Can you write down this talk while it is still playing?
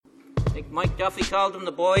think Mike Duffy called them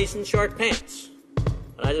the boys in short pants.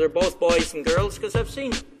 But either they're both boys and girls because I've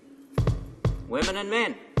seen them. Women and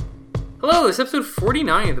men. Hello, this is episode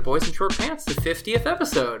 49 of The Boys in Short Pants, the 50th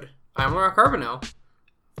episode. I'm Laura Carbonell.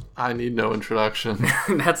 I need no introduction.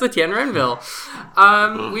 That's Etienne Renville.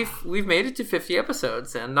 We've made it to 50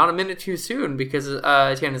 episodes, and not a minute too soon because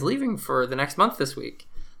Etienne is leaving for the next month this week.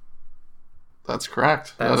 That's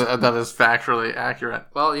correct. That is factually accurate.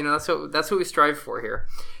 Well, you know, that's what we strive for here.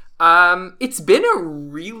 It's been a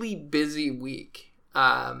really busy week.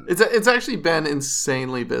 It's actually been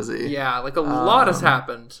insanely busy. Yeah, like a lot has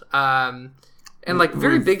happened. And like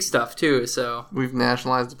very big stuff too. So we've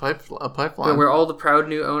nationalized a pipeline. We're all the proud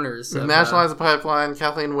new owners. We've nationalized a pipeline.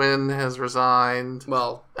 Kathleen Wynne has resigned.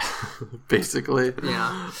 Well, basically,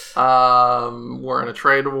 yeah. We're in a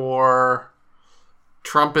trade war.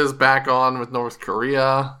 Trump is back on with North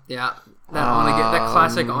Korea. Yeah, that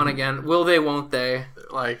classic on again. Will they? Won't they?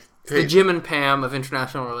 The Jim and Pam of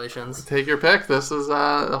international relations. Take your pick. This is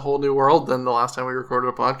a whole new world than the last time we recorded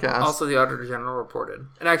a podcast. Also, the Auditor General reported.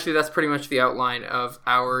 And actually, that's pretty much the outline of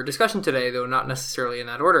our discussion today, though not necessarily in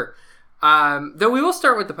that order. Though we will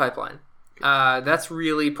start with the pipeline. That's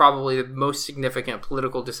really probably the most significant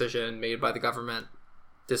political decision made by the government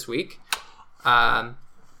this week. And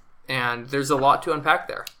there's a lot to unpack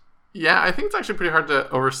there. Yeah, I think it's actually pretty hard to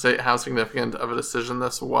overstate how significant of a decision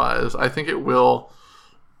this was. I think it will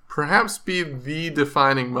perhaps be the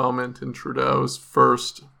defining moment in Trudeau's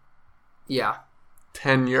first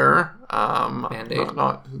tenure. Mandate.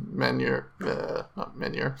 Not menure. Not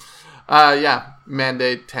menure.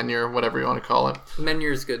 Mandate, tenure, whatever you want to call it.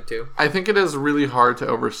 Menure is good too. I think it is really hard to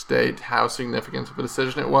overstate how significant of a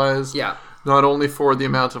decision it was. Yeah. Not only for the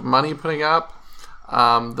amount of money putting up,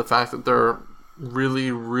 the fact that they're really,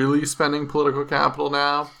 really spending political capital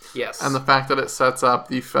now. Yes. And the fact that it sets up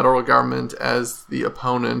the federal government as the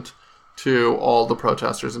opponent to all the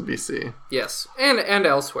protesters in BC. Yes. And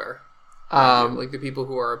elsewhere. Like the people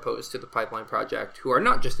who are opposed to the pipeline project, who are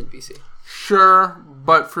not just in BC. Sure,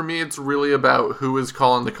 but for me it's really about who is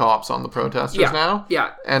calling the cops on the protesters now.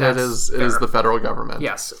 Yeah. And it is the federal government.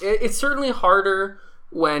 Yes. It's certainly harder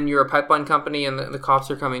when you're a pipeline company and the cops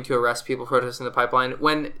are coming to arrest people protesting the pipeline.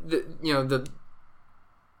 When the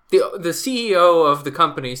CEO of the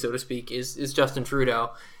company, so to speak, is Justin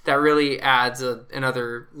Trudeau. That really adds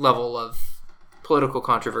another level of political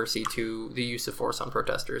controversy to the use of force on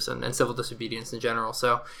protesters and civil disobedience in general.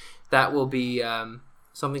 So that will be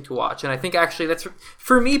something to watch. And I think actually that's,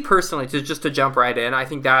 for me personally, to jump right in, I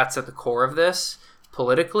think that's at the core of this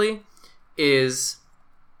politically is...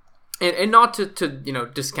 And not to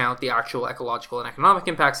discount the actual ecological and economic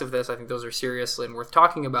impacts of this. I think those are serious and worth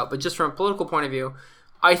talking about. But just from a political point of view,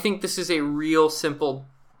 I think this is a real simple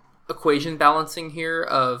equation balancing here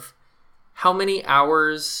of how many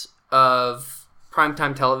hours of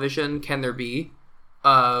primetime television can there be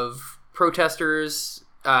of protesters,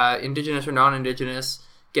 Indigenous or non-Indigenous,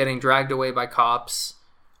 getting dragged away by cops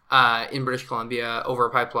in British Columbia over a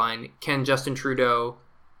pipeline. Can Justin Trudeau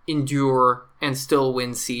endure and still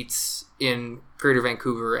win seats in Greater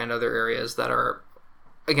Vancouver and other areas that are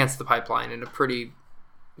against the pipeline in a pretty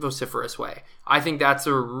vociferous way? I think that's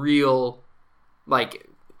a real,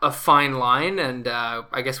 a fine line, and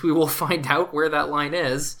I guess we will find out where that line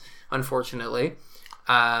is, unfortunately.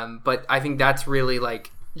 But I think that's really,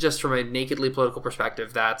 just from a nakedly political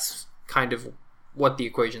perspective, that's kind of what the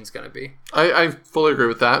equation's going to be. I fully agree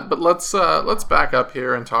with that, but let's back up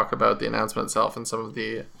here and talk about the announcement itself and some of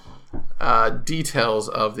the details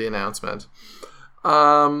of the announcement.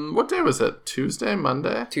 What day was it? Tuesday?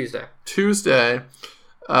 Monday? Tuesday.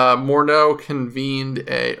 Morneau convened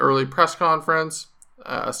a early press conference,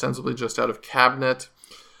 ostensibly just out of cabinet,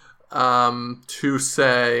 to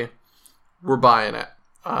say we're buying it.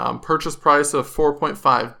 Purchase price of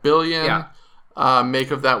 $4.5 billion. Yeah.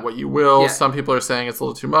 Make of that what you will. Yeah. Some people are saying it's a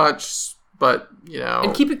little too much, but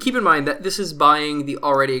And keep in mind that this is buying the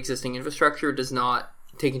already existing infrastructure. It does not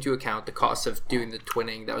take into account the cost of doing the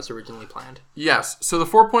twinning that was originally planned. Yes. So the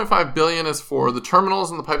 $4.5 billion is for the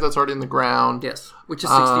terminals and the pipe that's already in the ground. Yes, which is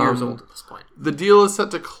 60 years old at this point. The deal is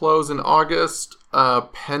set to close in August,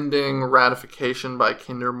 pending ratification by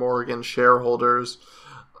Kinder Morgan shareholders.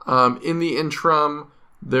 In the interim,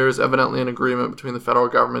 there's evidently an agreement between the federal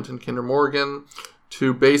government and Kinder Morgan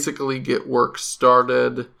to basically get work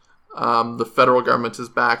started. The federal government is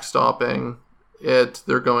backstopping it.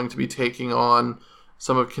 They're going to be taking on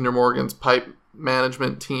some of Kinder Morgan's pipe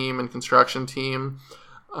management team and construction team.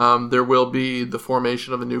 There will be the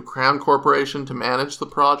formation of a new Crown Corporation to manage the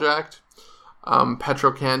project.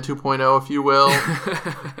 Petrocan 2.0, if you will.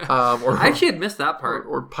 I actually had missed that part.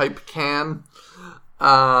 Or Pipe Can.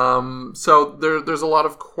 So there's a lot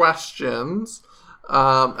of questions.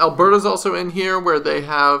 Alberta's also in here, where they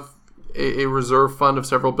have a reserve fund of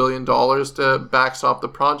several $billions to backstop the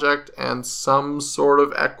project and some sort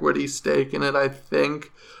of equity stake in it, I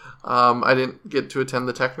think. I didn't get to attend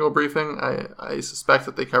the technical briefing. I suspect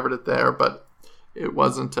that they covered it there, but it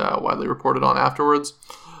wasn't widely reported on afterwards.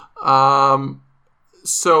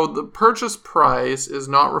 So the purchase price is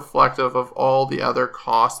not reflective of all the other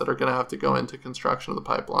costs that are going to have to go into construction of the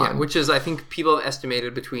pipeline. Yeah, which is, I think, people have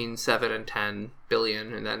estimated between 7 and 10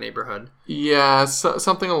 billion in that neighborhood. Yeah,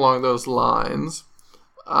 something along those lines.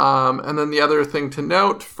 And then the other thing to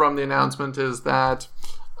note from the announcement is that,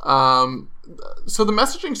 so the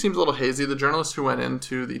messaging seems a little hazy. The journalists who went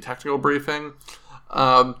into the technical briefing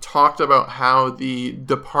talked about how the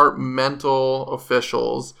departmental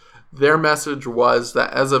officials, their message was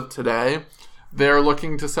that as of today, they're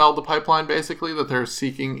looking to sell the pipeline, basically, that they're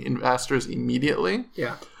seeking investors immediately.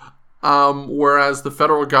 Yeah. Whereas the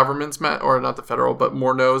federal government's, or not the federal, but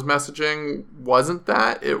Morneau's messaging wasn't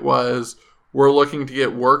that. It was, we're looking to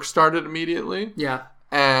get work started immediately. Yeah.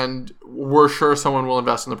 And we're sure someone will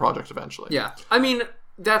invest in the project eventually. Yeah. I mean,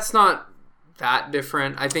 that's not that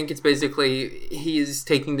different. I think it's basically, he's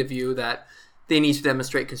taking the view that they need to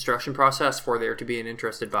demonstrate construction process for there to be an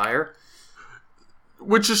interested buyer.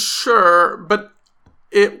 Which is sure, but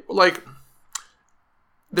it, like,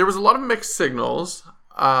 there was a lot of mixed signals,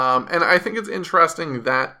 and I think it's interesting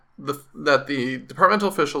that the departmental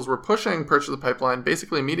officials were pushing purchase of the pipeline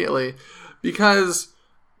basically immediately, because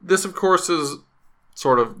this, of course, is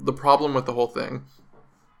sort of the problem with the whole thing,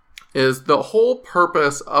 is the whole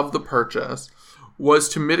purpose of the purchase was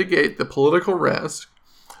to mitigate the political risk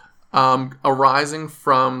arising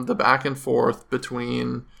from the back and forth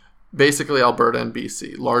between basically Alberta and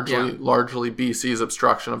BC, largely BC's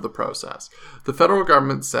obstruction of the process. The federal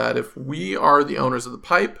government said, if we are the owners of the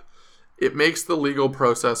pipe, it makes the legal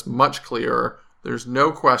process much clearer. There's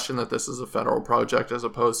no question that this is a federal project as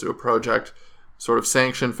opposed to a project sort of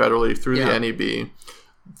sanctioned federally through the NEB.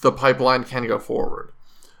 The pipeline can go forward.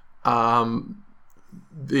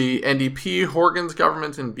 The NDP, Horgan's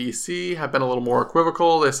government in BC, have been a little more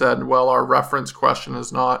equivocal. They said, well, our reference question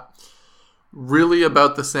is not really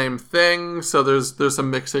about the same thing, so there's some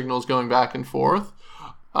mixed signals going back and forth.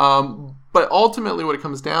 But ultimately what it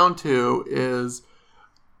comes down to is,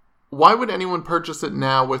 why would anyone purchase it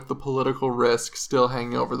now with the political risk still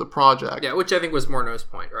hanging over the project? Yeah, which I think was Morneau's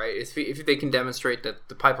point, right? If they can demonstrate that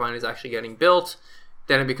the pipeline is actually getting built,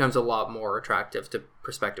 then it becomes a lot more attractive to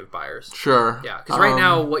prospective buyers. Sure. Yeah, because right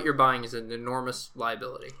now what you're buying is an enormous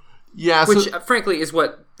liability. Yeah, which frankly is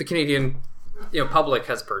what the Canadian public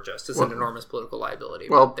has purchased. It's an enormous political liability.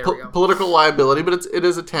 Well, there we go. Political liability, but it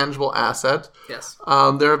is a tangible asset. Yes.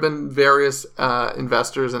 There have been various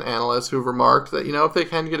investors and analysts who've remarked that, if they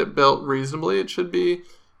can get it built reasonably, it should be,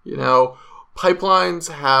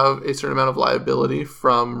 pipelines have a certain amount of liability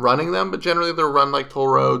from running them, but generally they're run like toll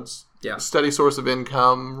roads. Yeah. Steady source of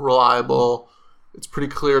income, reliable. It's pretty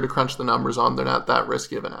clear to crunch the numbers on. They're not that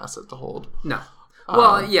risky of an asset to hold. No.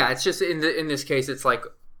 Well, yeah, it's just in this case, it's like,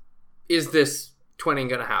 is this twinning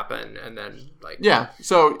going to happen? And then yeah.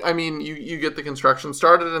 So I mean, you get the construction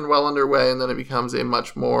started and well underway, and then it becomes a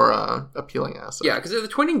much more appealing asset. Yeah, because if the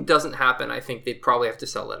twinning doesn't happen, I think they'd probably have to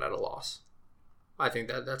sell it at a loss. I think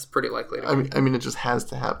that's pretty likely. I mean, it just has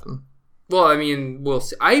to happen. Well, I mean, we'll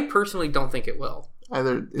see. I personally don't think it will.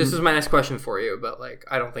 This is my next question for you, but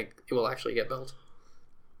I don't think it will actually get built.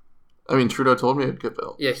 I mean, Trudeau told me it'd get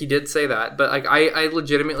built. Yeah, he did say that, but I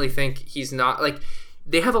legitimately think he's not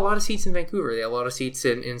they have a lot of seats in Vancouver. They have a lot of seats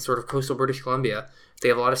in sort of coastal British Columbia. They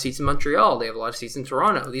have a lot of seats in Montreal. They have a lot of seats in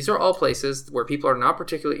Toronto. These are all places where people are not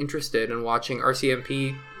particularly interested in watching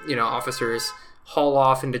RCMP, officers haul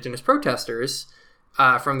off Indigenous protesters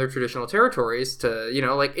from their traditional territories to,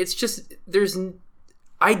 it's just,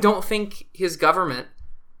 I don't think his government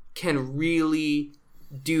can really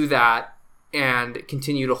do that and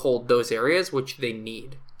continue to hold those areas, which they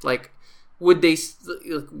need. Could they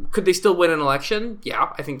still win an election?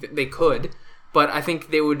 Yeah, I think that they could, but I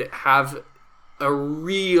think they would have a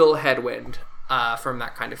real headwind from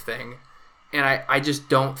that kind of thing. And I just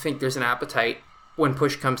don't think there's an appetite when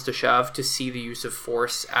push comes to shove to see the use of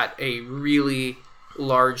force at a really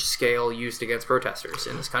large scale used against protesters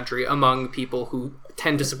in this country among people who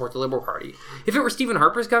tend to support the Liberal Party. If it were Stephen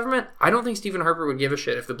Harper's government, I don't think Stephen Harper would give a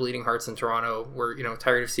shit if the bleeding hearts in Toronto were,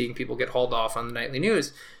 tired of seeing people get hauled off on the nightly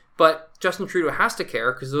news. But Justin Trudeau has to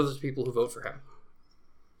care because those are the people who vote for him.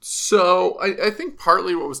 So I think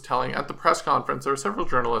partly what was telling at the press conference, there were several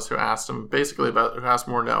journalists who asked him who asked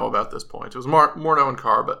Morneau about this point. It was Morneau and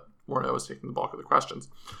Carr, but Morneau was taking the bulk of the questions.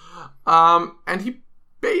 And he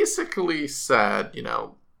basically said,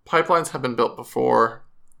 pipelines have been built before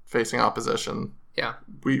facing opposition. Yeah.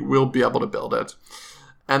 We will be able to build it.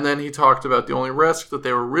 And then he talked about the only risk that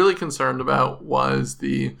they were really concerned about was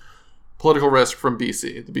the political risk from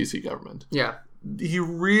BC, the BC government. Yeah. He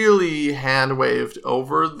really hand-waved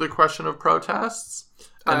over the question of protests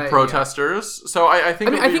and protesters. Yeah. So I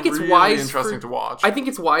think it's really wise interesting to watch. I think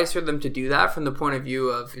it's wise for them to do that from the point of view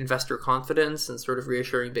of investor confidence and sort of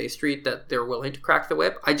reassuring Bay Street that they're willing to crack the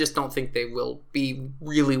whip. I just don't think they will be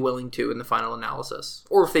really willing to in the final analysis.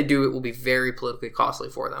 Or if they do, it will be very politically costly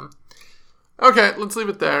for them. Okay, let's leave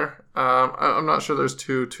it there. I'm not sure there's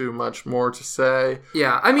too much more to say.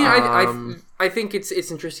 Yeah, I mean, I think it's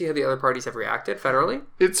interesting how the other parties have reacted federally.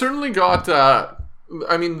 It certainly got...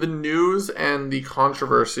 the news and the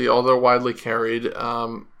controversy, although widely carried,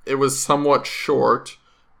 it was somewhat short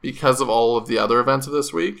because of all of the other events of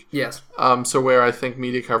this week. Yes. So where I think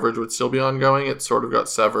media coverage would still be ongoing, it sort of got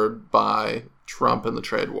severed by Trump and the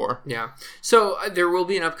trade war. Yeah. So there will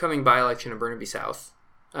be an upcoming by-election in Burnaby South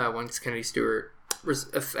once Kennedy Stewart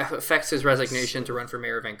affects his resignation to run for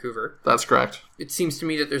mayor of Vancouver. That's correct. It seems to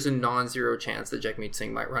me that there's a non-zero chance that Jagmeet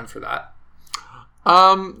Singh might run for that.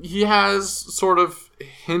 He has sort of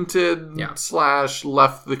hinted /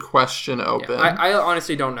 left the question open. Yeah. I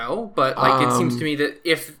honestly don't know, but it seems to me that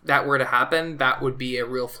if that were to happen, that would be a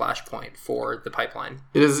real flashpoint for the pipeline.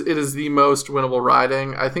 It is the most winnable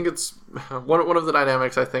riding. I think it's one of the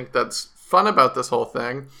dynamics I think that's fun about this whole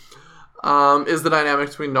thing is the dynamic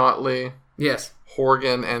between Notley, yes,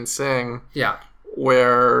 Horgan, and Singh. Yeah,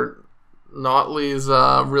 where Notley's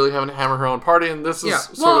really having to hammer her own party, and this is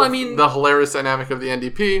the hilarious dynamic of the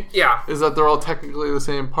NDP. Yeah, is that they're all technically the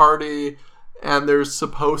same party, and there's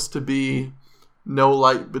supposed to be no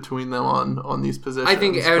light between them on these positions. I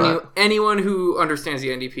think anyone who understands the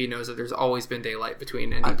NDP knows that there's always been daylight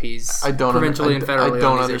between NDPs provincially and federally. I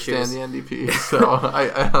don't understand the NDP, so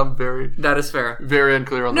I am very that is fair, very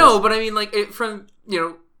unclear on this. No, but I mean,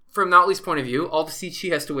 from Notley's point of view, all the seats she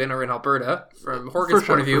has to win are in Alberta. From Horgan's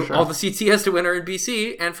point of view, all the seats he has to win are in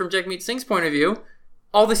BC. And from Jagmeet Singh's point of view,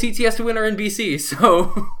 all the seats he has to win are in BC.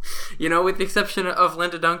 So, with the exception of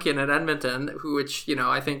Linda Duncan at Edmonton, which,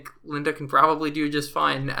 I think Linda can probably do just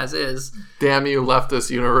fine as is. Damn you, leftist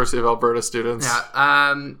University of Alberta students.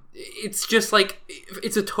 Yeah. It's just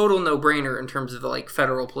it's a total no-brainer in terms of the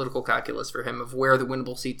federal political calculus for him of where the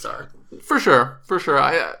winnable seats are. For sure.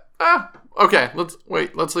 Okay,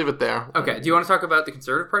 let's leave it there. Okay, do you want to talk about the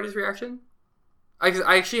Conservative Party's reaction?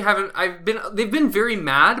 I actually haven't. They've been very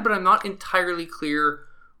mad, but I'm not entirely clear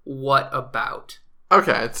what about.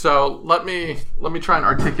 Okay, so let me try and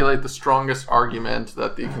articulate the strongest argument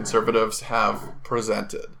that the Conservatives have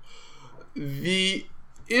presented. The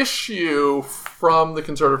issue from the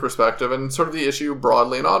Conservative perspective, and sort of the issue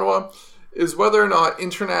broadly in Ottawa, is whether or not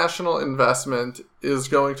international investment is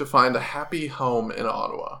going to find a happy home in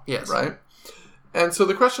Ottawa. Yes. Right? And so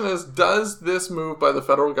the question is, does this move by the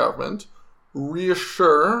federal government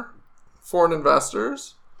reassure foreign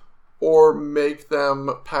investors or make them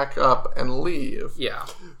pack up and leave? Yeah.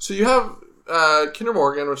 So you have Kinder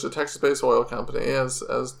Morgan, which is a Texas-based oil company, as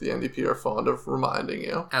the NDP are fond of reminding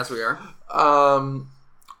you. As we are.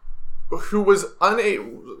 Who was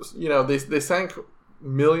unable, they sank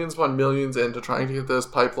millions upon millions into trying to get this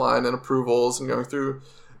pipeline and approvals and going through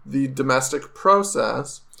the domestic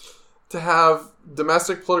process to have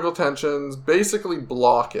domestic political tensions basically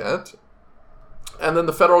block it, and then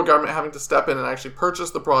the federal government having to step in and actually purchase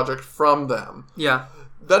the project from them. Yeah.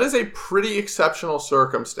 That is a pretty exceptional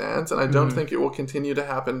circumstance, and I don't think it will continue to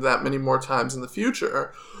happen that many more times in the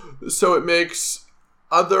future. So it makes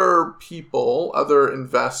other people, other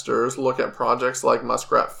investors, look at projects like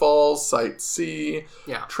Muskrat Falls, Site C,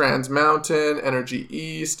 Trans Mountain, Energy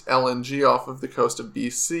East, LNG off of the coast of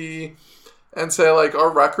BC, and say,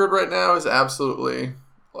 our record right now is absolutely,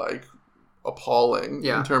 appalling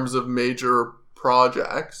in terms of major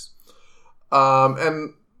projects.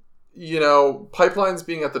 And, pipelines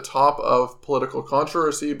being at the top of political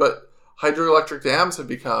controversy, but hydroelectric dams have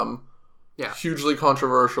become hugely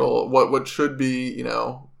controversial. What should be,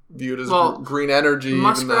 viewed as green energy.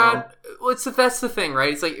 Muskrat, that's the thing,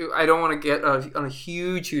 right? It's I don't want to get on a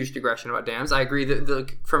huge digression about dams. I agree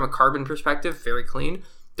that from a carbon perspective, very clean.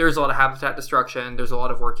 There's a lot of habitat destruction. There's a lot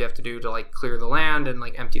of work you have to do to clear the land and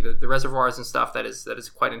empty the reservoirs and stuff. That is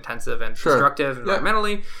quite intensive and destructive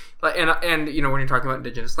environmentally. And when you're talking about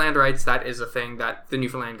Indigenous land rights, that is a thing that the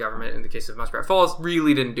Newfoundland government, in the case of Muskrat Falls,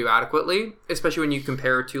 really didn't do adequately. Especially when you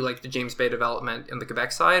compare to the James Bay development in the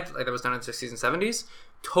Quebec side, that was done in the 60s and 70s.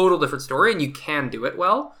 Total different story, and you can do it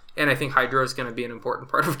well. And I think hydro is going to be an important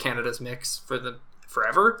part of Canada's mix for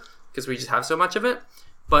forever because we just have so much of it.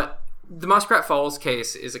 But the Muskrat Falls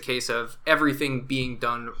case is a case of everything being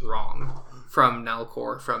done wrong from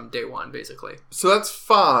Nalcor from day one, basically. So that's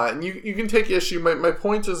fine. You can take issue. My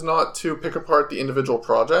point is not to pick apart the individual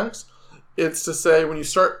projects. It's to say when you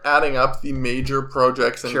start adding up the major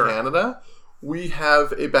projects in Canada, we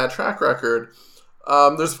have a bad track record.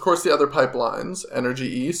 There's, of course, the other pipelines, Energy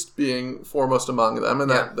East being foremost among them, and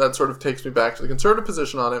that sort of takes me back to the Conservative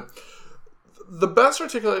position on it. The best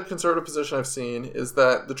articulated Conservative position I've seen is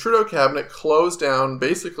that the Trudeau cabinet closed down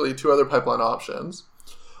basically 2 other pipeline options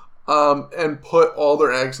and put all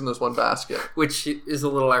their eggs in this one basket. Which is a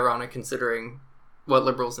little ironic considering what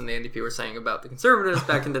Liberals and the NDP were saying about the Conservatives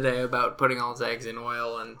back in the day about putting all his eggs in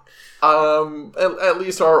oil. And at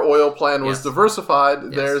least our oil plan was diversified.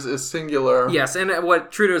 Yes. Theirs is singular. Yes, and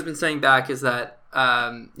what Trudeau's been saying back is that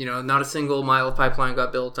not a single mile of pipeline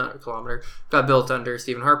got built under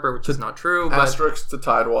Stephen Harper, which is not true. Asterisks to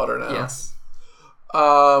Tidewater now. Yes.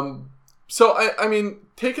 So, I mean,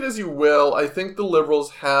 take it as you will. I think the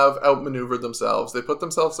Liberals have outmaneuvered themselves. They put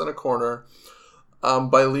themselves in a corner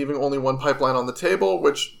by leaving only one pipeline on the table,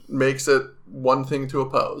 which makes it one thing to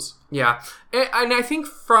oppose. Yeah. And I think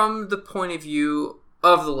from the point of view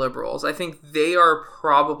of the Liberals, I think they are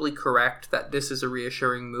probably correct that this is a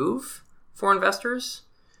reassuring move for investors.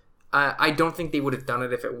 I don't think they would have done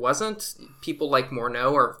it if it wasn't. People like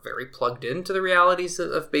Morneau are very plugged into the realities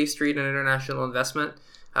of Bay Street and international investment.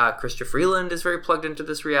 Chrystia Freeland is very plugged into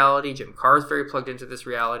this reality. Jim Carr is very plugged into this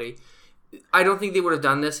reality. I don't think they would have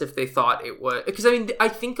done this if they thought it was... Because, I mean, I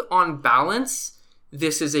think on balance,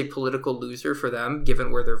 this is a political loser for them,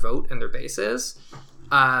 given where their vote and their base is.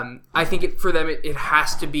 I think for them, it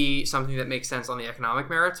has to be something that makes sense on the economic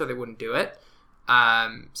merits, or they wouldn't do it.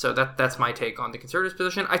 So that's my take on the Conservatives'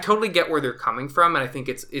 position. I totally get where they're coming from, and I think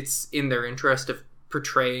it's in their interest of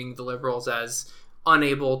portraying the Liberals as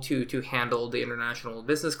unable to handle the international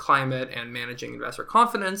business climate and managing investor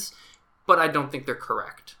confidence, but I don't think they're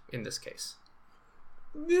correct in this case.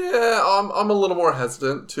 Yeah, I'm a little more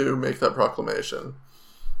hesitant to make that proclamation.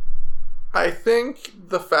 I think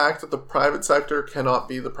the fact that the private sector cannot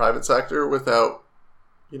be the private sector without,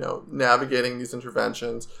 navigating these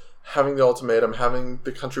interventions, having the ultimatum, having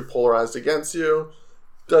the country polarized against you,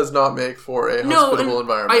 does not make for a hospitable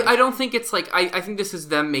environment. I don't think it's like... I think this is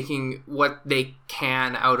them making what they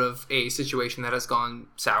can out of a situation that has gone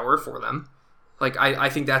sour for them. Like, I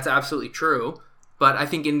think that's absolutely true. But I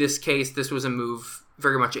think in this case, this was a move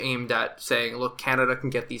very much aimed at saying, look, Canada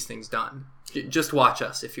can get these things done. Just watch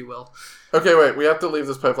us, if you will. Okay, wait. We have to leave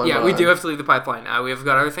this pipeline behind. We do have to leave the pipeline. We have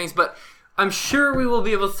got other things. But I'm sure we will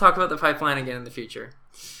be able to talk about the pipeline again in the future.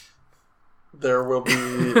 There will be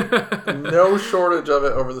no shortage of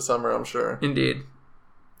it over the summer, I'm sure. Indeed.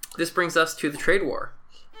 This brings us to the trade war.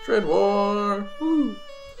 Trade war. Woo.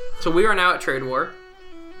 So we are now at trade war.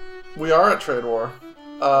 We are at trade war.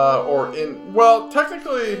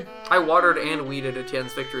 Technically... I watered and weeded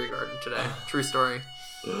Etienne's victory garden today. True story.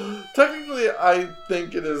 Technically, I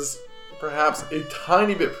think it is perhaps a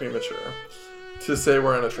tiny bit premature to say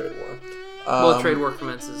we're in a trade war. The trade war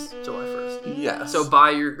commences July 1st. Yes. So buy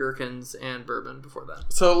your gherkins and bourbon before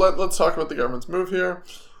that. So let's talk about the government's move here.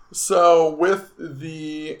 So with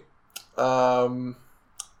the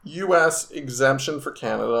U.S. exemption for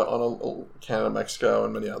Canada on Canada, Mexico,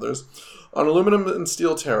 and many others on aluminum and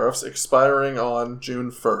steel tariffs expiring on June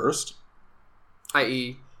 1st,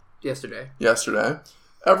 i.e., yesterday.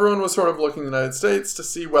 Everyone was sort of looking at the United States to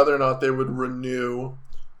see whether or not they would renew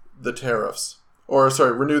the tariffs.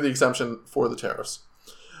 Renew the exemption for the tariffs.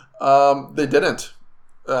 They didn't.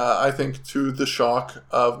 I think to the shock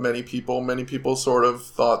of many people. Many people sort of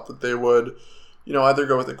thought that they would, either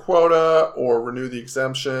go with a quota or renew the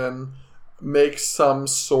exemption, make some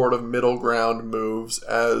sort of middle ground moves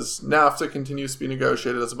as NAFTA continues to be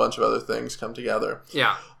negotiated, as a bunch of other things come together.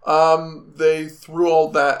 Yeah. They threw all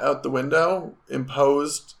that out the window,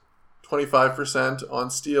 imposed 25% on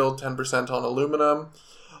steel, 10% on aluminum.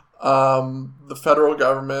 The federal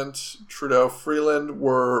government, Trudeau, Freeland,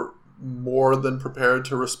 were more than prepared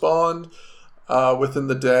to respond. Within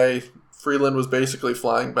the day, Freeland was basically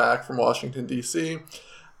flying back from Washington, D.C.,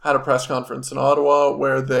 had a press conference in Ottawa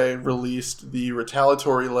where they released the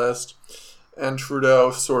retaliatory list, and Trudeau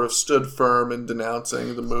sort of stood firm in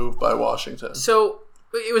denouncing the move by Washington. So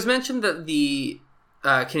it was mentioned that the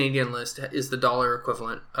Canadian list is the dollar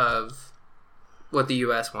equivalent of what the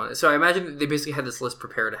U.S. wanted. So I imagine they basically had this list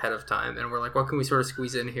prepared ahead of time, and we're like, what can we sort of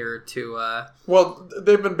squeeze in here to... Well,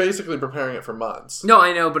 they've been basically preparing it for months. No,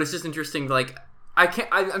 I know, but it's just interesting, like...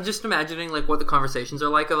 I'm just imagining, like, what the conversations are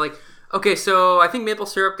like of, like, Okay, so I think maple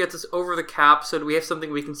syrup gets us over the cap. So do we have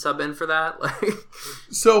something we can sub in for that?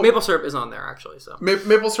 So maple syrup is on there actually. So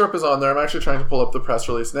maple syrup is on there. I'm actually trying to pull up the press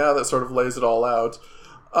release now that sort of lays it all out.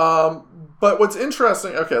 But what's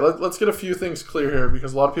interesting, okay, let's get a few things clear here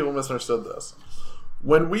because a lot of people misunderstood this.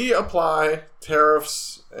 When we apply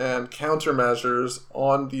tariffs and countermeasures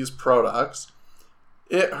on these products,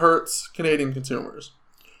 it hurts Canadian consumers.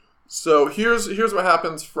 So here's what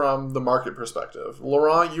happens from the market perspective.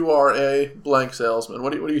 Laurent, you are a blank salesman.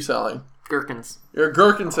 What are you selling? Gherkins. You're a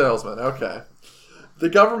gherkin salesman. Okay. The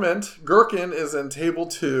government, gherkin is in Table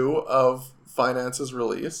 2 of Finance's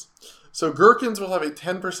release. So gherkins will have a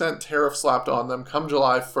 10% tariff slapped on them come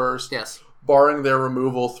July 1st, Yes. barring their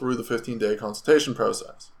removal through the 15-day consultation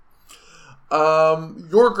process.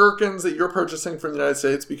 Your gherkins that you're purchasing from the United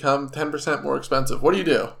States become 10% more expensive. What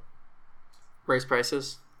do? Raise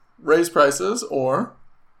prices. Raise prices or...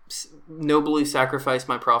 Nobly sacrifice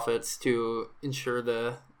my profits to ensure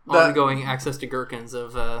the ongoing access to gherkins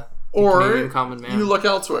of the Canadian common man. You look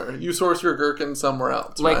elsewhere. You source your gherkin somewhere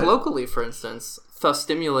else, like right? locally, for instance, thus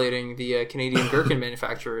stimulating the Canadian gherkin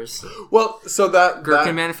manufacturers. Well, so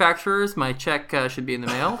gherkin manufacturers, my check should be in the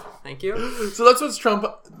mail. Thank you. So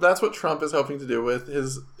that's what Trump is hoping to do with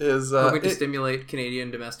his hoping to stimulate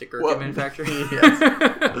Canadian domestic gherkin manufacturing.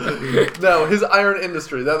 Yes. No, his iron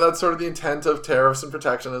industry. That's sort of the intent of tariffs and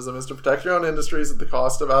protectionism, is to protect your own industries at the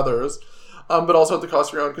cost of others. But also at the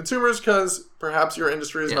cost of your own consumers, because perhaps your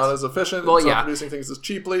industry is not as efficient, it's not producing things as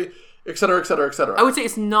cheaply, et cetera, et cetera, et cetera. I would say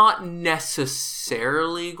it's not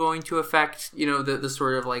necessarily going to affect, the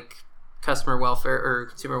sort of like customer welfare or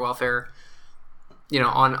consumer welfare,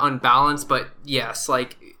 on balance. But yes,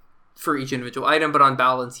 like for each individual item, but on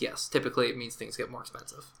balance, yes, typically it means things get more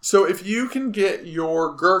expensive. So if you can get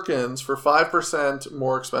your gherkins for 5%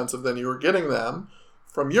 more expensive than you were getting them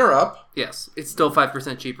from Europe... Yes, it's still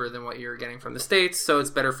 5% cheaper than what you're getting from the States, so it's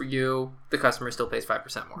better for you. The customer still pays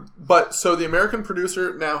 5% more. But, so the American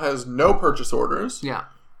producer now has no purchase orders. Yeah.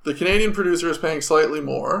 The Canadian producer is paying slightly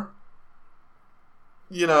more.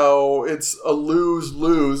 It's a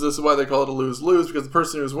lose-lose. This is why they call it a lose-lose, because the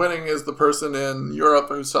person who's winning is the person in Europe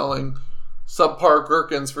who's selling subpar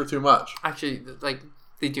gherkins for too much. Actually,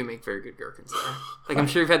 they do make very good gherkins there. I'm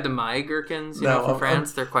sure you've had the Maille gherkins, from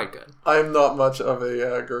France. They're quite good. I'm not much of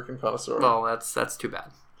a gherkin connoisseur. Well, that's too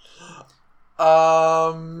bad.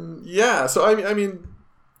 Yeah. So I mean,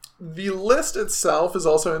 the list itself is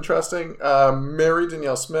also interesting. Mary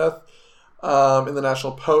Danielle Smith, in the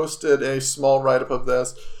National Post, did a small write-up of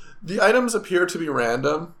this. The items appear to be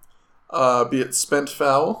random, be it spent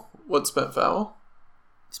fowl. What's spent fowl?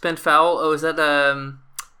 Spent fowl? Oh, is that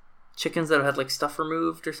chickens that have had stuff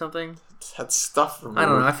removed or something? It's had stuff removed. I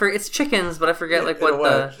don't know. I forget. It's chickens, but I forget what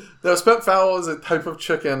the... No, spent fowl is a type of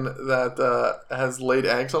chicken that has laid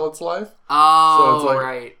eggs all its life. Oh, so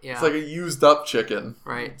right. Yeah. It's like a used up chicken.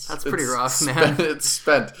 Right. That's pretty rough, spent, man. It's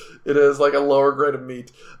spent. It is like a lower grade of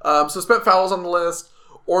meat. So spent fowl is on the list.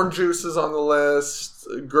 Orange juice is on the list.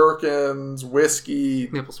 Gherkins, whiskey,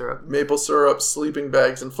 maple syrup, sleeping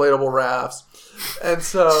bags, inflatable rafts. And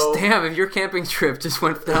so... Damn, if your camping trip just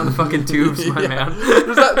went down the fucking tubes, my man.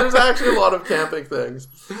 There's actually a lot of camping things.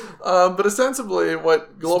 But ostensibly,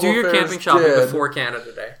 what Global Affairs do your camping shopping before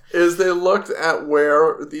Canada Day. Is they looked at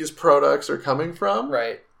where these products are coming from.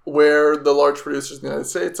 Right. Where the large producers in the United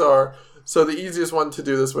States are. So the easiest one to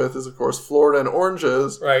do this with is, of course, Florida and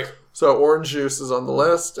oranges. Right. So orange juice is on the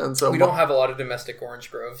list, and so we don't have a lot of domestic orange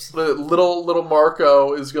groves. Little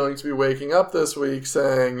Marco is going to be waking up this week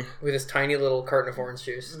saying, with his tiny little carton of orange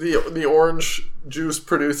juice, the orange juice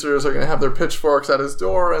producers are going to have their pitchforks at his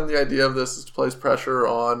door, and the idea of this is to place pressure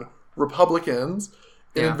on Republicans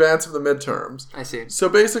in advance of the midterms. I see. So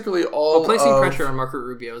basically, placing pressure on Marco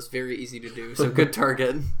Rubio is very easy to do. So good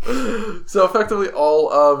target. So effectively, all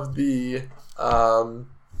of the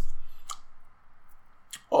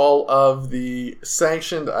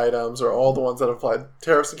sanctioned items, or all the ones that have applied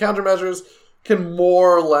tariffs and countermeasures, can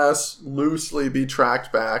more or less loosely be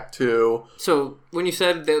tracked back to... So when you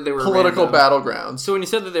said that they were political battlegrounds. So when you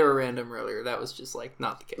said that they were random earlier, that was just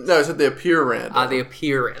not the case. No, I said they appear random. They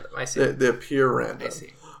appear random. I see. They appear random. I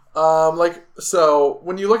see. So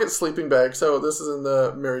when you look at sleeping bags, so this is in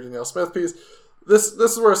the Mary Danielle Smith piece, this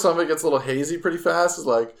is where some of it gets a little hazy pretty fast. Is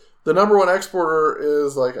the number one exporter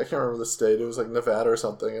is I can't remember the state, it was Nevada or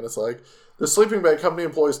something, and it's the sleeping bag company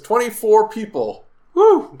employs 24 people.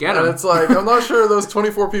 Woo! Get them. And it's I'm not sure those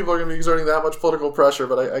 24 people are going to be exerting that much political pressure,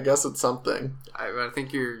 but I guess it's something. I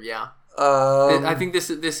think you're, I think this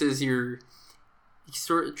is your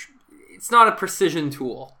sort of... it's not a precision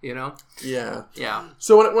tool, you know? Yeah. Yeah.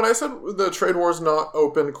 So when I said the trade war is not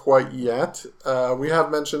open quite yet, we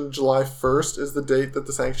have mentioned July 1st is the date that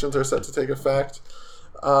the sanctions are set to take effect.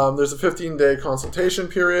 There's a 15-day consultation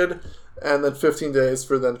period, and then 15 days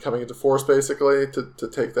for then coming into force, basically, to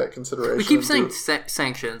take that consideration. We keep saying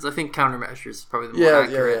sanctions. I think countermeasures is probably the more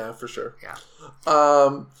accurate. Yeah, for sure. Yeah.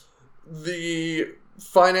 The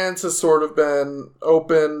finance has sort of been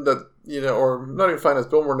open that, or not even finance,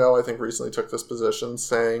 Bill Morneau, I think, recently took this position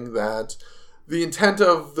saying that the intent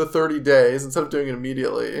of the 30 days, instead of doing it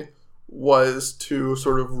immediately, was to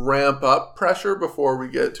sort of ramp up pressure before we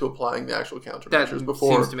get to applying the actual countermeasures. That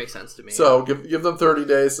seems to make sense to me. So give them 30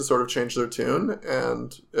 days to sort of change their tune,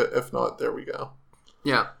 and if not, there we go.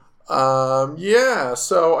 Yeah.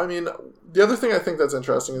 So, I mean, the other thing I think that's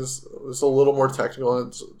interesting is a little more technical, and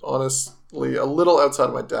it's honestly a little outside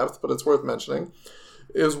of my depth, but it's worth mentioning,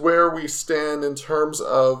 is where we stand in terms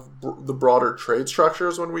of the broader trade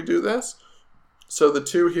structures when we do this. So the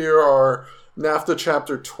two here are NAFTA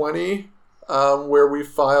Chapter 20, where we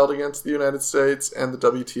filed against the United States, and the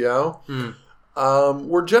WTO.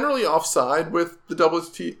 We're generally offside with the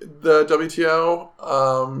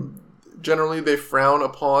WTO. Generally, they frown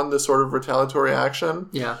upon this sort of retaliatory action.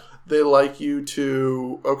 Yeah. They like you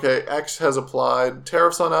to, okay, X has applied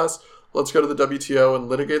tariffs on us. Let's go to the WTO and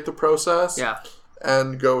litigate the process. Yeah.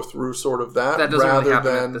 And go through sort of that. That doesn't really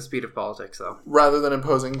happen at the speed of politics, though. Rather than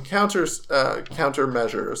imposing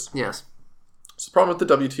countermeasures. Yes. So the problem with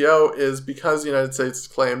the WTO is because the United States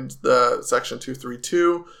claimed the Section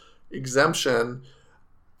 232 exemption,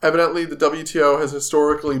 evidently the WTO has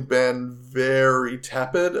historically been very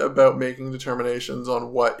tepid about making determinations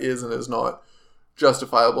on what is and is not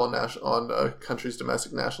justifiable on a country's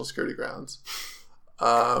domestic national security grounds.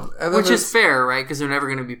 Which is fair, right? Because they're never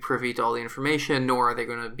going to be privy to all the information, nor are they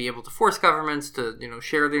going to be able to force governments to,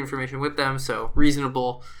 share the information with them. So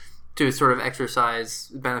reasonable to sort of exercise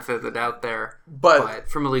benefit of the doubt there, but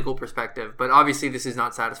from a legal perspective. But obviously, this is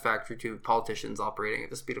not satisfactory to politicians operating at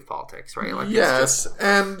the speed of politics, right? Like, yes,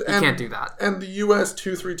 you can't do that. And the U.S.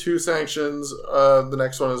 232 sanctions, the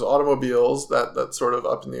next one is automobiles. That's sort of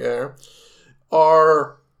up in the air.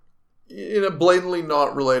 Are blatantly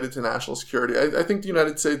not related to national security. I think the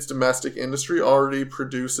United States domestic industry already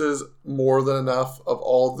produces more than enough of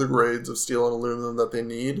all the grades of steel and aluminum that they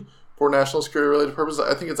need for national security related purposes.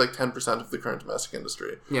 I think it's like 10% of the current domestic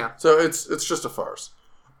industry. Yeah. So it's just a farce.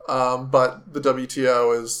 But the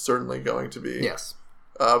WTO is certainly going to be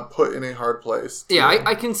put in a hard place. Yeah,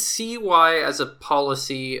 I can see why, as a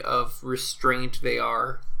policy of restraint, they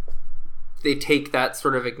take that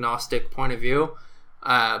sort of agnostic point of view.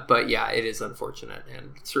 But yeah, it is unfortunate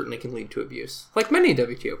and certainly can lead to abuse, like many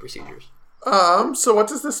WTO procedures. So what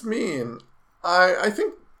does this mean? I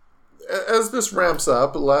think as this ramps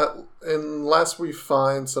up, unless we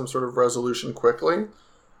find some sort of resolution quickly,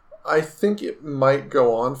 I think it might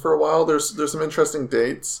go on for a while. There's some interesting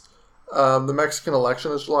dates. The Mexican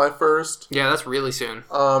election is July 1st. Yeah, that's really soon.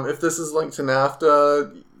 If this is linked to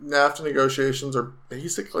NAFTA negotiations are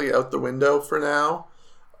basically out the window for now.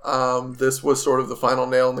 This was sort of the final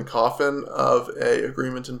nail in the coffin of a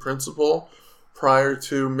agreement in principle prior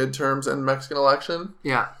to midterms and Mexican election.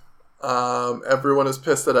 Yeah. Everyone is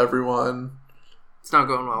pissed at everyone. It's not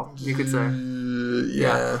going well, you could say.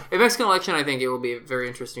 Yeah. In Mexican election, I think it will be very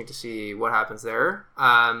interesting to see what happens there.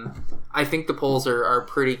 I think the polls are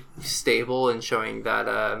pretty stable in showing that,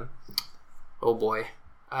 Andres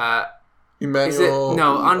Manuel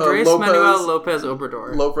Lopez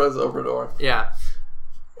Obrador. Lopez Obrador. Yeah.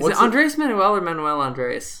 Is it Andres Manuel or Manuel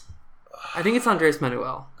Andres? I think it's Andres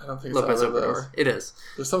Manuel. I don't think Lopez it's Obrador. It is.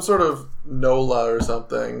 There's some sort of NOLA or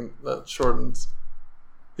something that shortens.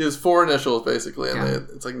 He has 4 initials basically, and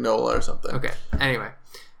it's like NOLA or something. Okay. Anyway,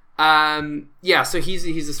 so he's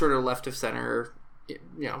a sort of left of center,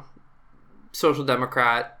 social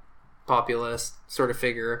democrat, populist sort of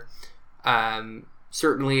figure.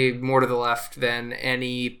 Certainly more to the left than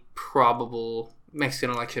any probable Mexican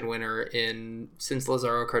election winner since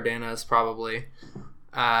Lázaro Cárdenas, probably.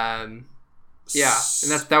 And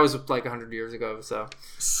that was like 100 years ago. So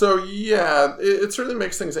yeah, it certainly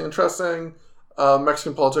makes things interesting.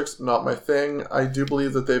 Mexican politics, not my thing. I do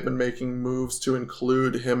believe that they've been making moves to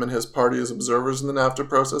include him and his party as observers in the NAFTA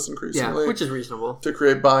process increasingly. Yeah, which is reasonable. To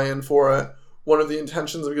create buy-in for it. One of the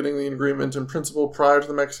intentions of getting the agreement in principle prior to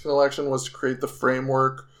the Mexican election was to create the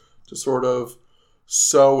framework to sort of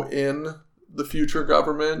sew in the future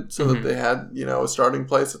government so that they had, a starting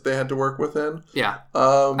place that they had to work within. Yeah.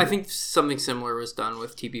 I think something similar was done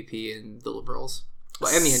with TPP and the Liberals.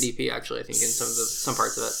 Well, and the NDP, actually, I think, in some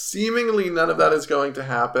parts of it. Seemingly none of that is going to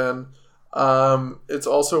happen. It's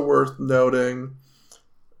also worth noting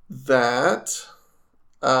that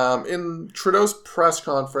in Trudeau's press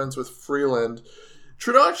conference with Freeland,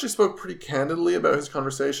 Trudeau actually spoke pretty candidly about his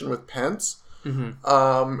conversation with Pence.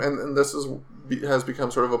 And this has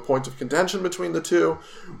become sort of a point of contention between the two,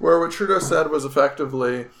 where what Trudeau said was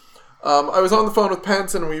effectively, I was on the phone with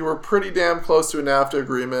Pence and we were pretty damn close to a NAFTA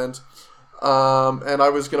agreement. And I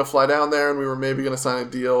was going to fly down there and we were maybe going to sign a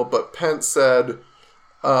deal. But Pence said,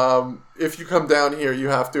 if you come down here, you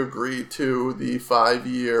have to agree to the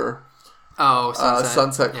 5-year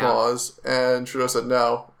sunset clause. And Trudeau said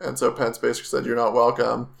no. And so Pence basically said, you're not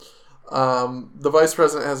welcome. The vice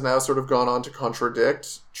president has now sort of gone on to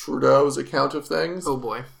contradict Trudeau's account of things. Oh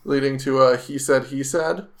boy. Leading to a he said,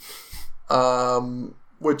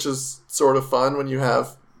 which is sort of fun when you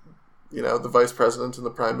have, the vice president and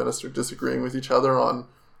the prime minister disagreeing with each other on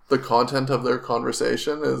the content of their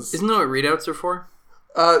conversation. Isn't that what readouts are for?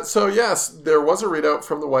 So yes, there was a readout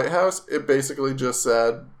from the White House. It basically just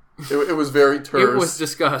said, it was very terse. It was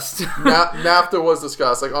discussed. NAFTA was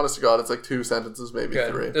discussed. Like, honest to God, it's like 2 sentences, maybe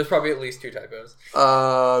 3. There's probably at least 2 typos.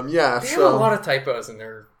 Yeah. They have a lot of typos in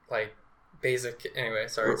their, basic... Anyway,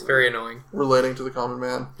 sorry, it's very annoying. Relating to the common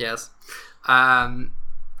man. Yes.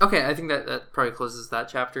 Okay, I think that probably closes that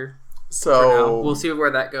chapter. So... We'll see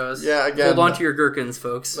where that goes. Yeah, again... Hold on to your gherkins,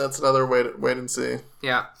 folks. That's another wait and see.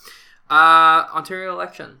 Yeah. Ontario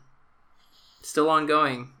election. Still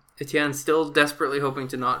ongoing. Etienne's still desperately hoping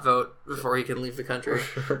to not vote before he can leave the country.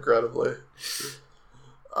 Regrettably.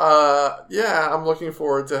 Yeah, I'm looking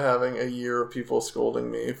forward to having a year of people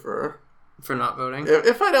scolding me for not voting.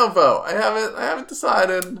 If I don't vote, I haven't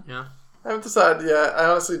decided. Yeah, I haven't decided yet. I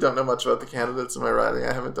honestly don't know much about the candidates in my riding.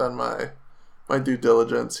 I haven't done my due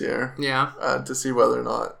diligence here. Yeah, to see whether or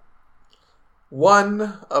not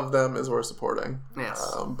one of them is worth supporting. Yes.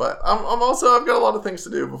 But I've got a lot of things to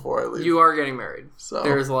do before I leave. You are getting married. So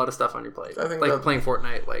there's a lot of stuff on your plate. I think playing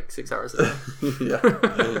Fortnite 6 hours a day. Yeah.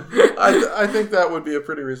 I think that would be a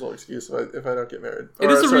pretty reasonable excuse if I don't get married. It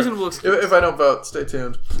is a reasonable excuse. If I don't vote, stay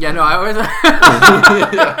tuned. Yeah, no, I always...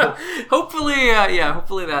 Yeah. Hopefully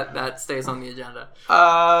that stays on the agenda.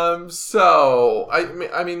 So,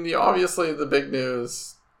 obviously the big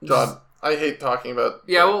news, John... I hate talking about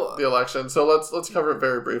the election, so let's cover it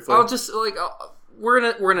very briefly. I'll just we're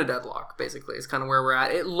in a deadlock. Basically, is kind of where we're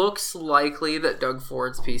at. It looks likely that Doug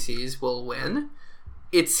Ford's PCs will win.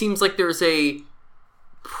 It seems like there's a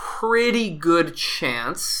pretty good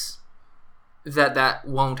chance that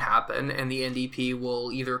won't happen, and the NDP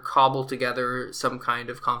will either cobble together some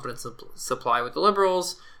kind of confidence supply with the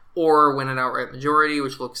Liberals, or win an outright majority,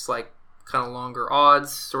 which looks like kind of longer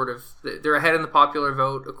odds. Sort of, they're ahead in the popular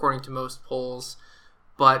vote according to most polls,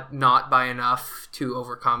 but not by enough to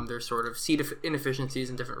overcome their sort of seat inefficiencies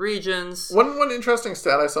in different regions. One interesting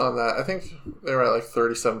stat I saw on that, I think they were at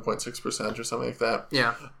 37.6% or something like that.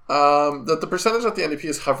 Yeah. That the percentage that the NDP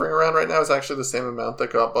is hovering around right now is actually the same amount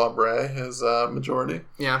that got Bob Rae his majority.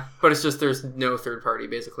 Yeah, but it's just there's no third party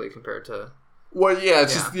basically compared to... Well, yeah,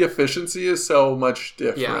 it's just the efficiency is so much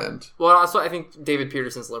different. Yeah. Well, also, I think David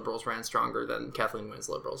Peterson's Liberals ran stronger than Kathleen Wynne's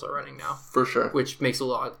Liberals are running now. For sure. Which makes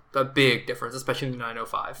a big difference, especially in the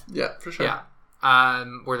 905. Yeah, for sure. Yeah.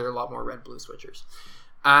 Where there are a lot more red-blue switchers.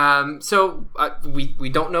 So, we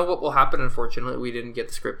don't know what will happen, unfortunately. We didn't get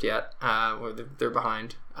the script yet. They're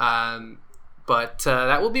behind. But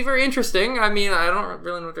that will be very interesting. I mean, I don't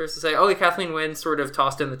really know what there's to say. Oh, Kathleen Wynne sort of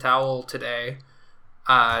tossed in the towel today,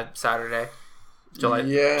 Saturday. June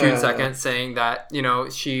 2nd, saying that,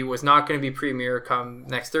 she was not going to be premier come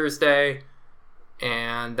next Thursday,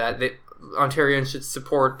 and that Ontarians should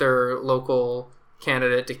support their local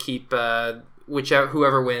candidate to keep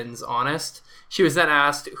whoever wins honest. She was then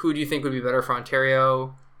asked, who do you think would be better for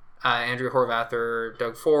Ontario, Andrea Horwath or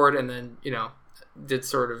Doug Ford, and then, did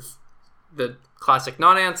sort of the classic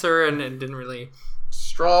non-answer and didn't really...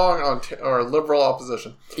 Strong or liberal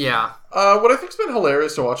opposition. Yeah. What I think's been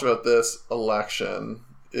hilarious to watch about this election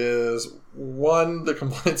is, one, the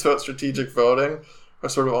complaints about strategic voting are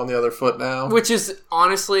sort of on the other foot now. Which is,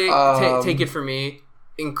 honestly, take it from me,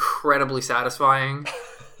 incredibly satisfying.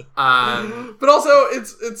 But also,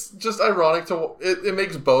 it's just ironic it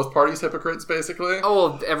makes both parties hypocrites, basically.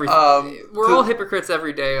 Oh, everything. We're all hypocrites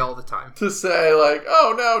every day, all the time. To say,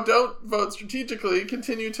 oh, no, don't vote strategically,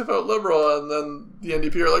 continue to vote liberal, and then the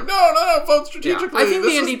NDP are like, no, vote strategically. Yeah. I think the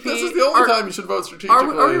NDP... This is the only time you should vote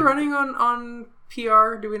strategically. Are we running on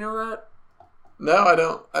PR? Do we know that? No, I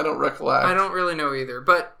don't recollect. I don't really know either,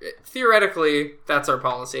 but theoretically, that's our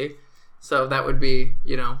policy. So that would be,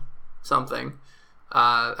 something.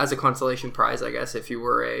 As a consolation prize, I guess, if you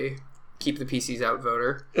were a keep the PCs out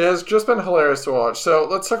voter. It has just been hilarious to watch. So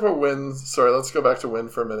let's talk about Wynn. Sorry, let's go back to Wynn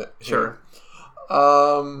for a minute. Sure.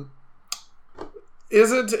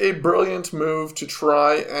 Is it a brilliant move to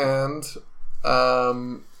try and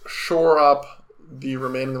shore up the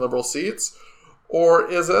remaining Liberal seats? Or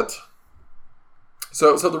is it...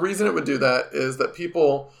 So the reason it would do that is that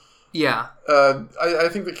people... Yeah. I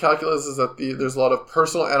think the calculus is that there's a lot of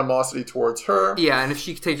personal animosity towards her. Yeah, and if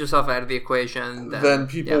she takes herself out of the equation, then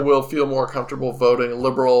people will feel more comfortable voting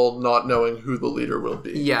Liberal, not knowing who the leader will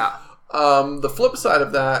be. Yeah. The flip side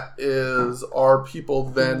of that is, are people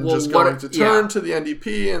then going to turn to the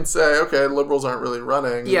NDP and say, okay, Liberals aren't really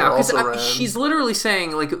running. Yeah, because she's literally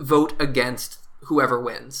saying, like, vote against whoever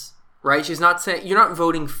wins, right? She's not saying, you're not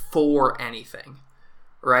voting for anything,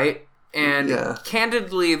 right? And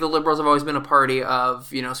candidly, the Liberals have always been a party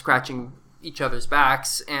of, scratching each other's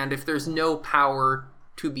backs. And if there's no power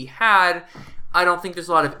to be had, I don't think there's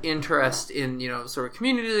a lot of interest in, sort of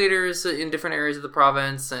community leaders in different areas of the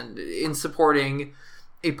province and in supporting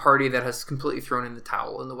a party that has completely thrown in the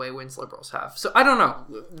towel in the way Wynn's Liberals have. So I don't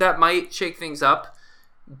know. That might shake things up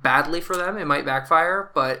badly for them. It might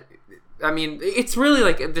backfire, but... I mean, it's really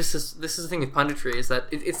like this is the thing with punditry, is that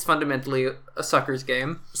it's fundamentally a sucker's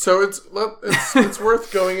game. So it's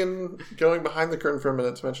worth going behind the curtain for a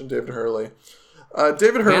minute to mention David Hurley.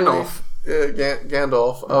 David Hurley,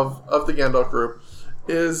 Gandalf of the Gandalf Group,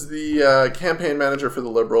 is the campaign manager for the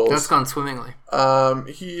Liberals. That's gone swimmingly.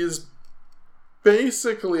 He is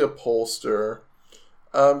basically a pollster,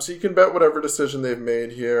 so you can bet whatever decision they've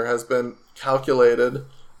made here has been calculated.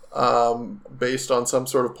 Based on some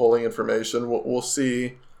sort of polling information. We'll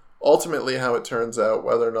see ultimately how it turns out,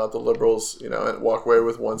 whether or not the Liberals, walk away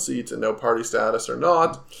with one seat and no party status or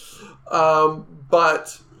not.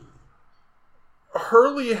 But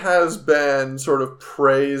Hurley has been sort of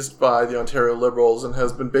praised by the Ontario Liberals and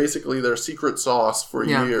has been basically their secret sauce for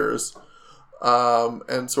years.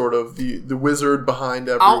 And sort of the wizard behind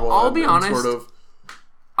everyone. I'll be honest.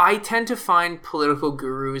 I tend to find political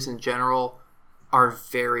gurus in general are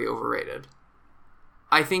very overrated.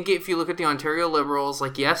 I think if you look at the Ontario Liberals,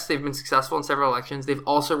 like, yes, they've been successful in several elections. They've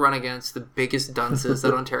also run against the biggest dunces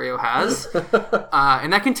that Ontario has.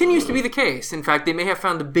 And that continues to be the case. In fact, they may have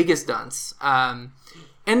found the biggest dunce. And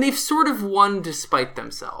they've sort of won despite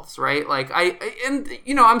themselves, right? Like,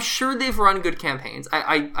 I'm sure they've run good campaigns.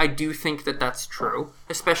 I do think that that's true,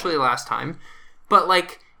 especially last time. But,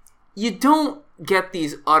 like, you don't get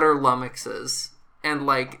these utter lummoxes and,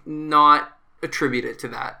 like, not attribute it to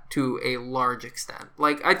that to a large extent.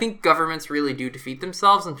 Like, I think governments really do defeat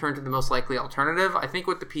themselves and turn to the most likely alternative. I think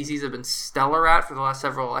what the PCs have been stellar at for the last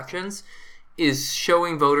several elections is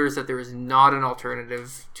showing voters that there is not an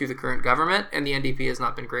alternative to the current government, and the NDP has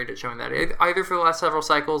not been great at showing that either for the last several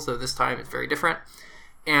cycles, though this time it's very different.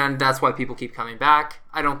 And that's why people keep coming back.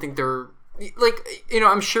 I don't think they're... Like,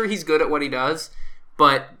 I'm sure he's good at what he does,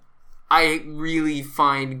 but I really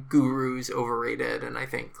find gurus overrated, and I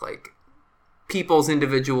think, like, people's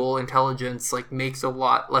individual intelligence makes a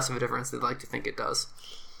lot less of a difference than they like to think it does.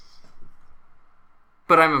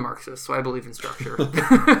 But I'm a Marxist, so I believe in structure.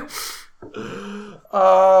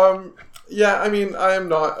 Yeah, I mean, I am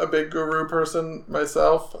not a big guru person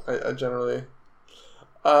myself. I generally...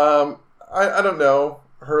 I don't know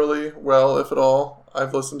Hurley well, if at all.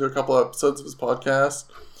 I've listened to a couple episodes of his podcast,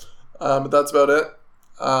 but that's about it.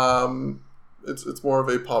 It's more of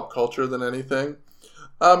a pop culture than anything.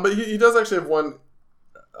 But he does actually have one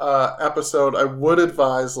episode I would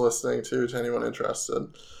advise listening to anyone interested.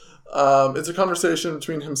 It's a conversation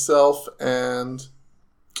between himself and...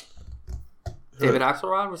 David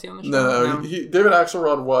Axelrod? Was he on the show? No. David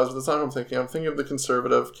Axelrod was, but that's not what I'm thinking. I'm thinking of the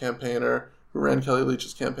conservative campaigner who ran Kelly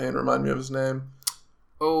Leach's campaign. Remind me of his name.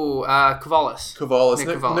 Oh, Kavalis.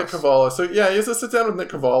 Nick Kavalis. So, yeah, he has to sit down with Nick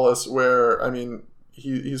Kavalis where, I mean,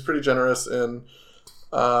 he's pretty generous in...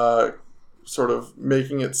 sort of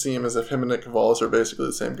making it seem as if him and Nick Kavalis are basically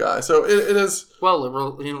the same guy. So it is... Well,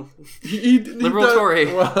 liberal, liberal Tory.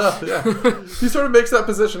 Well, yeah. He sort of makes that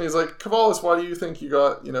position. He's like, Kavalis, why do you think you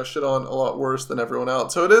got, shit on a lot worse than everyone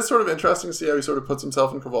else? So it is sort of interesting to see how he sort of puts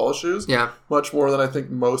himself in Kavalis' shoes. Yeah. Much more than I think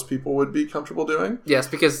most people would be comfortable doing. Yes,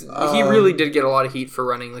 because he really did get a lot of heat for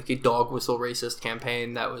running, a dog whistle racist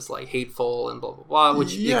campaign that was, hateful and blah, blah, blah,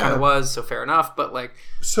 which it kind of was, so fair enough, but,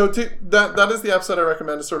 So that is the episode I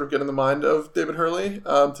recommend to sort of get in the mind of David Hurley,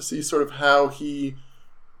 to see sort of how he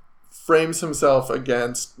frames himself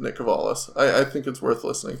against Nick Kavalis. I think it's worth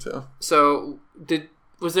listening to. So,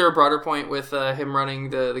 was there a broader point with him running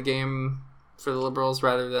the game for the Liberals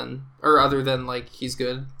other than he's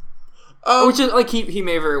good? Which is, like, he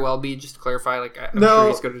may very well be, just to clarify, like, I'm sure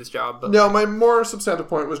he's good at his job. But... No, my more substantive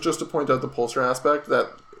point was just to point out the pollster aspect,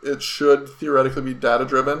 that it should theoretically be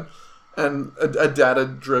data-driven, and a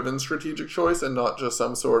data-driven strategic choice, and not just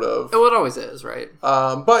some sort of... Well, it always is, right?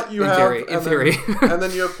 But you in theory. And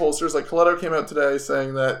then you have pollsters, like Coletto came out today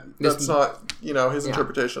saying that that's not, his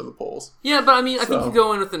interpretation of the polls. Yeah, but I mean, I think you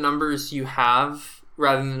go in with the numbers you have,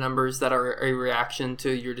 rather than the numbers that are a reaction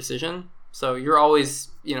to your decision. So you're always,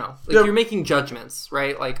 you're making judgments,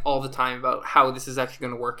 right? Like, all the time about how this is actually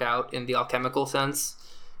going to work out in the alchemical sense.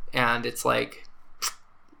 And it's like...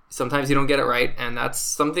 Sometimes you don't get it right, and that's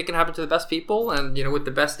something that can happen to the best people. And, with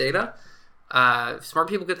the best data, smart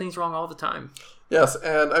people get things wrong all the time. Yes,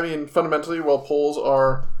 and I mean, fundamentally, while polls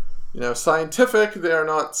are, scientific, they are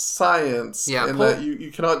not science. Yeah, that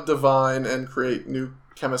you cannot divine and create new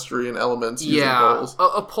chemistry and elements using polls.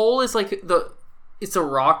 A poll is like it's a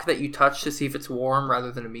rock that you touch to see if it's warm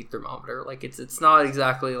rather than a meat thermometer. Like, it's not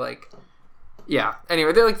exactly like... Yeah.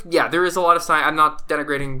 Anyway, there is a lot of science. I'm not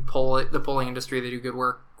denigrating the polling industry. They do good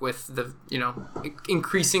work with the,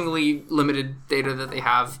 increasingly limited data that they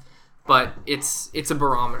have, but it's a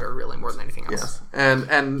barometer really more than anything else. Yes.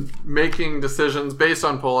 And making decisions based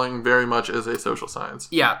on polling very much is a social science.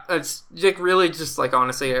 Yeah. It's like really just like,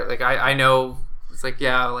 honestly, like I know it's like,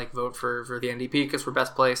 yeah, like vote for the NDP because we're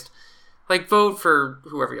best placed. Like, vote for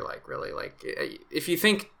whoever you like, really. Like, if you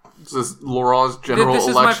think... This is Laurent's general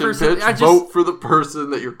election pitch. Vote for the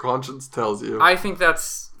person that your conscience tells you. I think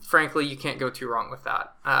that's, frankly, you can't go too wrong with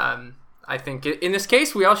that. I think in this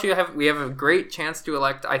case, we have a great chance to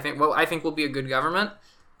elect. I think will be a good government.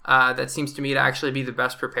 That seems to me to actually be the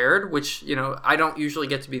best prepared. Which I don't usually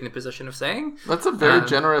get to be in the position of saying. That's a very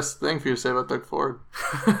generous thing for you to say about Doug Ford.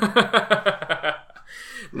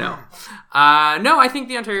 No. I think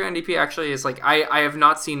the Ontario NDP actually is like, I have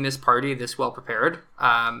not seen this party this well prepared,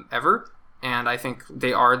 ever. And I think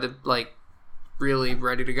they are really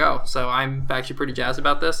ready to go. So I'm actually pretty jazzed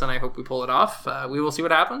about this, and I hope we pull it off. We will see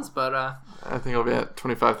what happens, but... I think it'll be at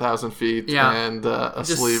 25,000 feet and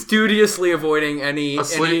asleep. Just studiously avoiding any...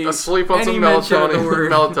 Asleep on some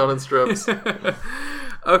melatonin strips.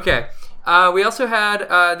 Okay. We also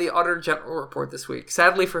had the Auditor General report this week.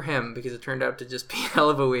 Sadly for him, because it turned out to just be a hell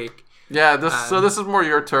of a week. Yeah, so this is more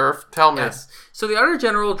your turf. Tell me. Yes. So the Auditor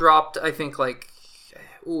General dropped, I think, it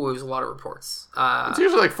was a lot of reports. It's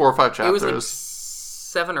usually 4 or 5 chapters. It was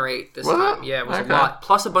 7 or 8 this time. Yeah, it was a lot.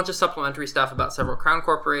 Plus a bunch of supplementary stuff about several crown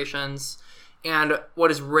corporations. And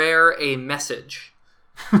what is rare, a message.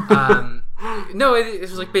 No, it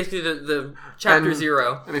was like basically the chapter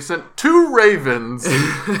 0. And he sent 2 ravens.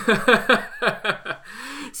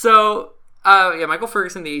 So, Michael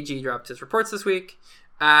Ferguson, the AG, dropped his reports this week.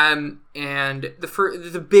 And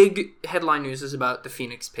the big headline news is about the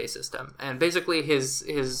Phoenix pay system. And basically his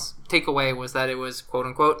takeaway was that it was, quote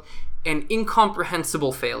unquote, an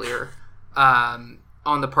incomprehensible failure on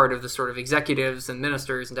the part of the sort of executives and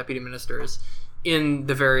ministers and deputy ministers in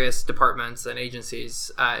the various departments and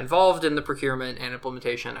agencies involved in the procurement and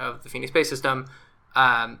implementation of the Phoenix pay system.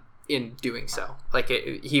 In doing so,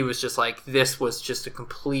 he was just like, this was just a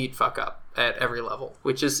complete fuck up at every level,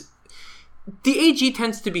 which is, the AG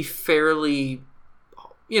tends to be fairly,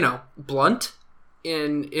 blunt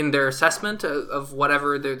in their assessment of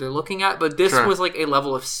whatever they're looking at, but this was like a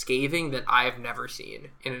level of scathing that I've never seen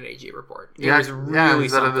in an AG report. It was really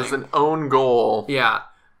something. That it is an own goal. Yeah.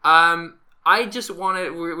 I just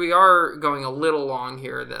wanted... We are going a little long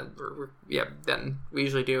here than we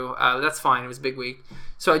usually do. That's fine. It was a big week.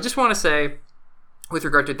 So I just want to say, with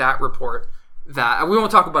regard to that report, that... We won't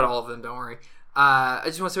talk about all of them, don't worry. I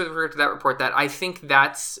just want to say with regard to that report that I think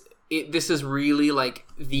that's... This is really like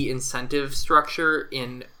the incentive structure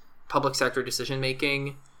in public sector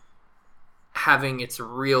decision-making having its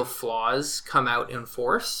real flaws come out in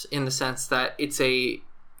force, in the sense that it's a...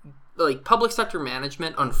 public sector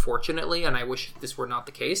management, unfortunately, and I wish this were not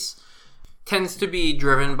the case, tends to be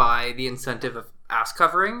driven by the incentive of ass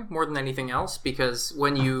covering more than anything else, because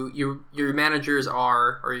when your managers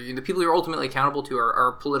are, or the people you're ultimately accountable to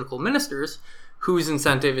are political ministers, whose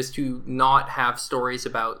incentive is to not have stories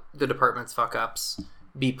about the department's fuck-ups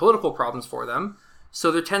be political problems for them.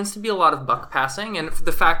 So there tends to be a lot of buck passing, and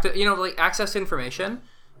the fact that, access to information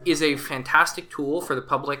is a fantastic tool for the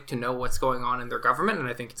public to know what's going on in their government, and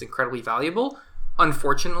I think it's incredibly valuable.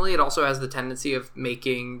 Unfortunately, it also has the tendency of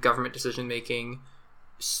making government decision-making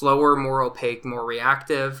slower, more opaque, more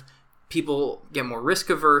reactive. People get more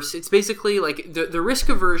risk-averse. It's basically like the risk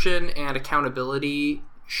aversion and accountability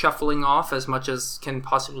shuffling off as much as can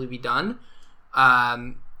possibly be done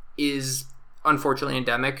is unfortunately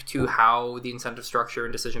endemic to how the incentive structure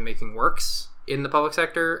and decision making works in the public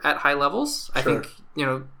sector at high levels. I think,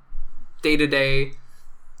 day-to-day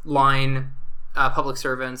line public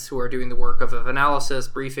servants who are doing the work of analysis,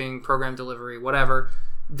 briefing, program delivery, whatever,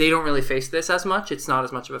 they don't really face this as much. It's not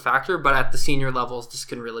as much of a factor, but at the senior levels, this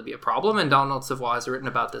can really be a problem. And Donald Savoy has written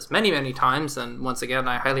about this many, many times. And once again,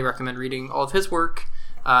 I highly recommend reading all of his work.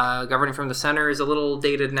 Governing from the Center is a little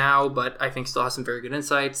dated now, but I think still has some very good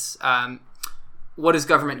insights. What is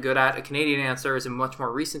government good at? A Canadian Answer is a much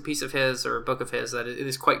more recent piece of his, or a book of his, that it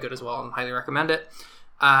is quite good as well, and highly recommend it.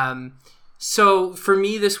 So for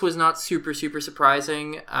me, this was not super, super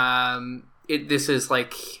surprising. This is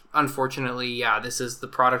unfortunately, this is the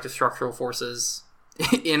product of structural forces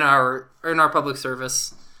in our public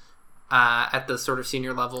service at the sort of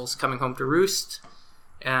senior levels coming home to roost.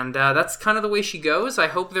 And that's kind of the way she goes. I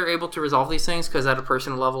hope they're able to resolve these things, because at a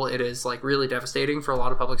personal level, it is really devastating for a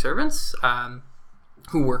lot of public servants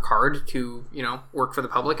who work hard to, work for the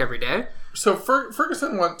public every day. So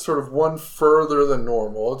Ferguson went sort of one further than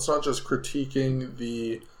normal. It's not just critiquing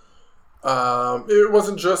the... it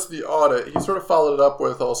wasn't just the audit. He sort of followed it up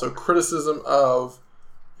with also criticism of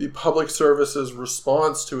the public service's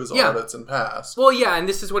response to his audits in past. Well, yeah, and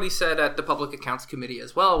this is what he said at the Public Accounts Committee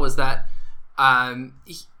as well, was that,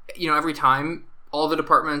 every time all the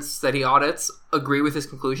departments that he audits agree with his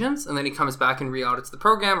conclusions, and then he comes back and re-audits the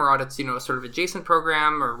program, or audits, a sort of adjacent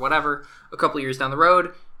program or whatever a couple of years down the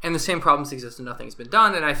road, and the same problems exist and nothing's been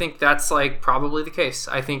done. And I think that's probably the case.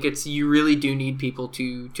 I think you really do need people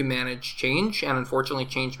to manage change, and unfortunately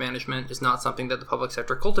change management is not something that the public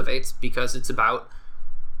sector cultivates, because it's about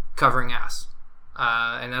covering ass.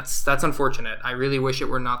 And that's unfortunate. I really wish it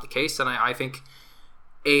were not the case, and I think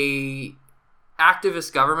a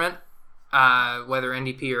activist government, whether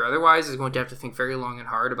NDP or otherwise, is going to have to think very long and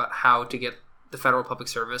hard about how to get the federal public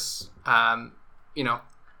service,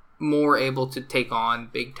 more able to take on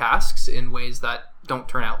big tasks in ways that don't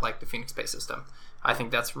turn out like the Phoenix pay system. I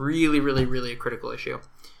think that's really, really, really a critical issue.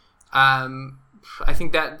 I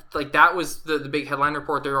think that that was the big headline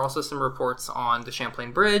report. There are also some reports on the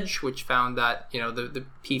Champlain Bridge, which found that the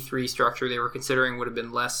P3 structure they were considering would have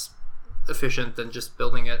been less efficient than just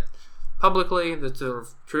building it publicly. The sort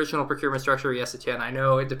of traditional procurement structure, yes, Etienne, I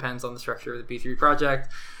know it depends on the structure of the P3 project.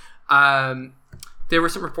 There were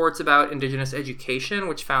some reports about Indigenous education,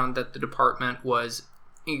 which found that the department was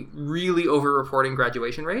really over-reporting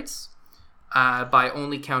graduation rates by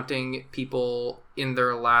only counting people in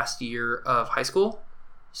their last year of high school.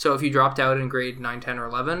 So if you dropped out in grade 9, 10, or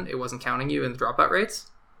 11, it wasn't counting you in the dropout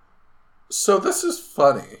rates. So this is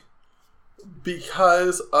funny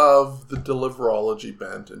because of the deliverology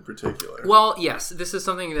bent in particular. Well, yes, this is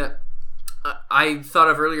something that I thought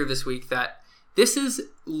of earlier this week, that this is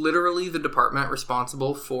literally the department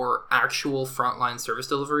responsible for actual frontline service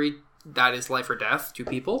delivery that is life or death to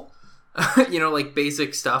people.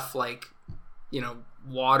 Basic stuff like,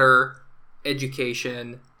 water,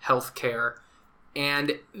 education, healthcare.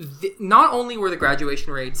 And not only were the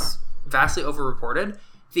graduation rates vastly overreported,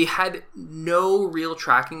 they had no real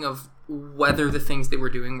tracking of whether the things they were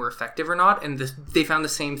doing were effective or not. And they found the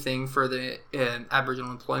same thing for the Aboriginal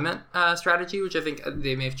employment strategy, which I think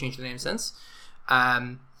they may have changed the name since.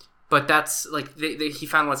 But that's he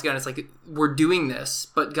found once again, it's we're doing this,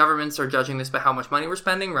 but governments are judging this by how much money we're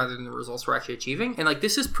spending rather than the results we're actually achieving. And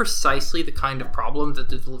this is precisely the kind of problem that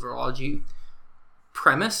the deliverology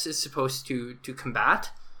premise is supposed to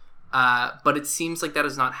combat. But it seems like that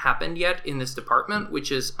has not happened yet in this department, which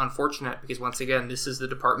is unfortunate, because once again, this is the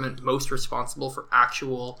department most responsible for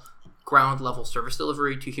actual ground level service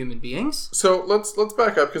delivery to human beings. So let's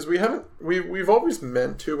back up, because we've always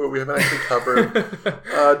meant to, but we haven't actually covered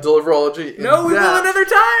deliverology. No, we will another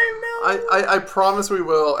time. No, I promise we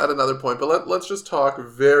will at another point. But let's just talk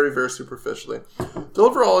very, very superficially.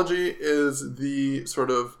 Deliverology is the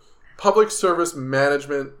sort of public service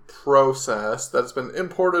management process that's been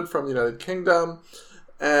imported from the United Kingdom,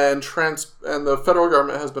 and the federal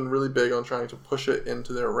government has been really big on trying to push it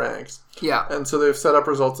into their ranks. Yeah. And so they've set up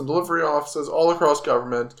results and delivery offices all across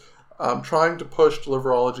government, trying to push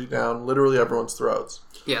deliverology down literally everyone's throats.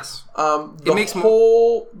 Yes. The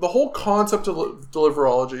whole concept of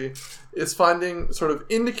deliverology is finding sort of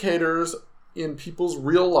indicators in people's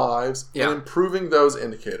real lives and improving those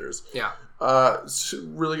indicators. Yeah.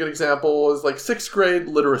 Really good example is 6th grade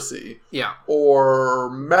literacy. Yeah. Or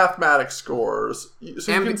mathematics scores.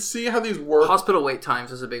 So you can see how these work. Hospital wait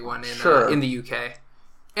times is a big one in the UK.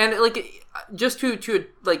 And just to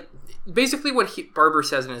basically what Barber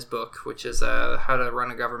says in his book, which is how to run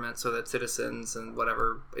a government so that citizens and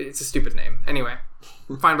whatever, it's a stupid name. Anyway,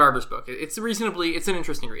 find Barber's book. It's an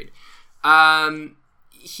interesting read.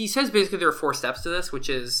 He says basically there are 4 steps to this, which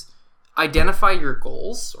is identify your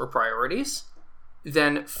goals or priorities,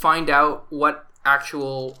 then find out what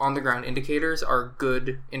actual on-the-ground indicators are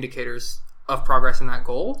good indicators of progress in that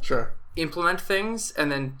goal. Sure. Implement things,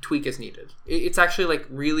 and then tweak as needed. It's actually, like,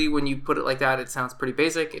 really, when you put it like that, it sounds pretty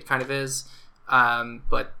basic. It kind of is.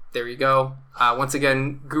 But there you go. Once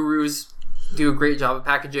again, gurus do a great job of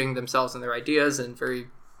packaging themselves and their ideas in very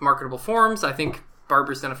marketable forms. I think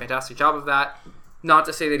Barber's done a fantastic job of that. Not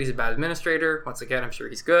to say that he's a bad administrator. Once again, I'm sure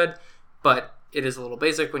he's good. But it is a little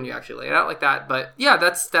basic when you actually lay it out like that. But yeah,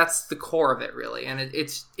 that's the core of it, really. And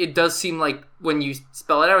it does seem like when you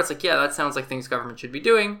spell it out, it's like, yeah, that sounds like things government should be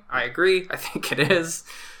doing. I agree. I think it is.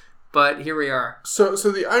 But here we are. So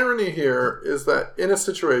the irony here is that in a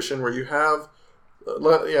situation where you have,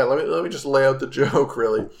 let me just lay out the joke,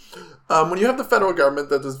 really. When you have the federal government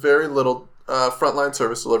that does very little frontline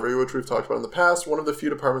service delivery, which we've talked about in the past, one of the few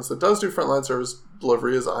departments that does do frontline service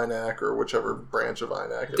delivery is INAC, or whichever branch of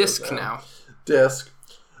INAC it is now. DISC.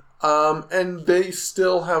 And they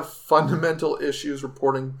still have fundamental issues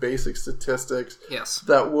reporting basic statistics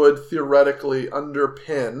that would theoretically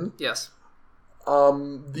underpin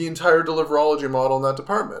the entire deliverology model in that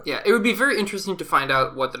department. Yeah, it would be very interesting to find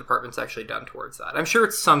out what the department's actually done towards that. I'm sure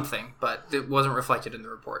it's something, but it wasn't reflected in the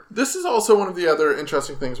report. This is also one of the other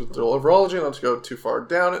interesting things with deliverology, not to go too far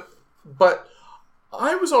down it, but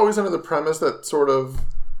I was always under the premise that sort of,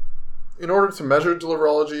 in order to measure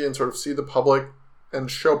deliverology and sort of see the public and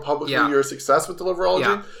show publicly your success with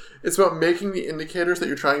deliverology, it's about making the indicators that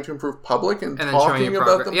you're trying to improve public and talking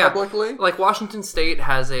about them publicly. Like Washington State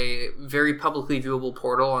has a very publicly viewable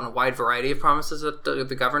portal on a wide variety of promises that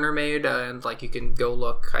the governor made, and like you can go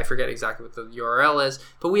look. I forget exactly what the URL is,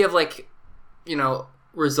 but we have the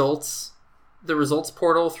results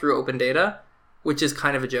portal through Open Data, which is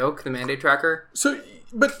kind of a joke. The mandate tracker.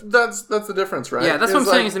 But that's the difference, right? Yeah, that's what I'm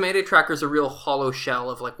saying, is the mandate tracker is a real hollow shell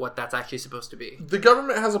of like what that's actually supposed to be. The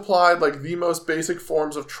government has applied like the most basic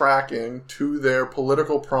forms of tracking to their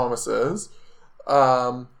political promises,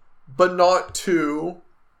 but not to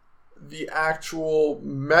the actual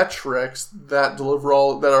metrics that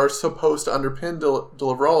are supposed to underpin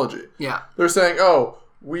deliverology. Yeah. They're saying, oh,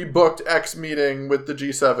 we booked X meeting with the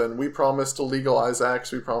G7. We promised to legalize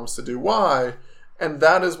X. We promised to do Y. And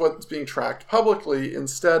that is what's being tracked publicly,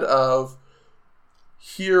 instead of,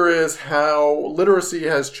 here is how literacy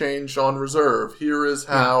has changed on reserve. Here is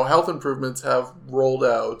how health improvements have rolled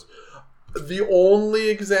out. The only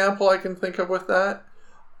example I can think of with that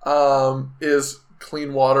is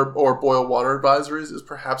clean water or boil water advisories is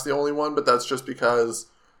perhaps the only one, but that's just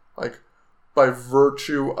because, like, by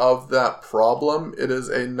virtue of that problem, it is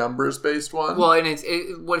a numbers-based one. Well, and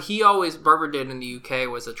what Barber did in the UK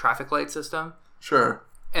was a traffic light system. Sure.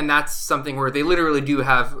 And that's something where they literally do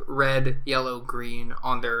have red, yellow, green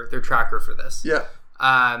on their tracker for this.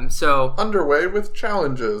 Yeah. So underway with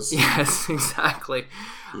challenges. Yes, exactly.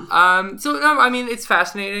 I mean, it's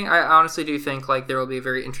fascinating. I honestly do think like there will be a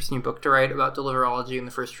very interesting book to write about deliverology in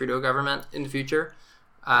the first Trudeau government in the future.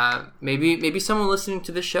 Maybe someone listening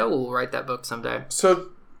to this show will write that book someday. So,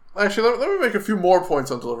 actually, let me make a few more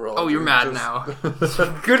points on deliverology. Oh, you're mad now.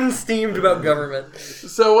 Good and steamed about government.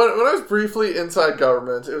 So when I was briefly inside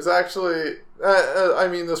government, it was actually, I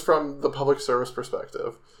mean this from the public service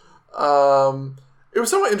perspective. It was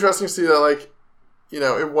somewhat interesting to see that, like,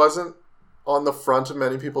 it wasn't on the front of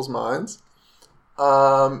many people's minds.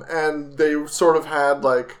 And they sort of had,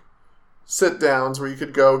 like, sit-downs where you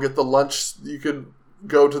could go get the lunch, you could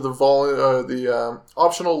go to the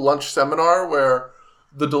optional lunch seminar where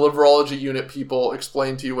the deliverology unit people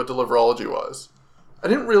explained to you what deliverology was. I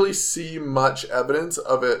didn't really see much evidence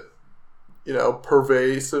of it,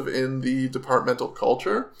 pervasive in the departmental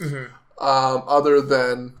culture. Mm-hmm. Other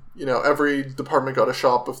than, every department got a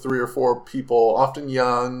shop of 3 or 4 people, often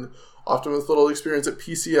young, often with little experience at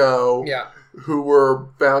PCO, who were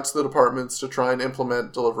bounced to the departments to try and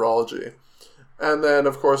implement deliverology. And then,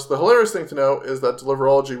 of course, the hilarious thing to note is that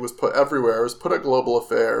deliverology was put everywhere. It was put at Global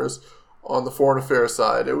Affairs on the Foreign Affairs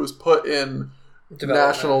side. It was put in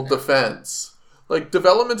National Defense. Like,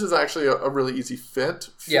 development is actually a really easy fit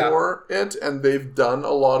for it, and they've done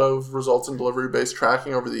a lot of results in delivery-based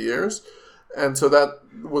tracking over the years. And so that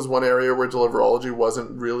was one area where deliverology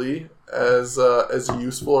wasn't really as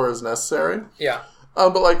useful or as necessary. Yeah.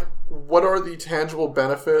 But, like, what are the tangible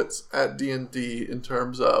benefits at D&D in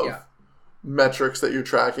terms of metrics that you're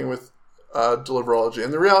tracking with deliverology?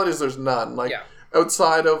 And the reality is there's none. Like,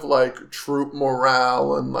 outside of, like, troop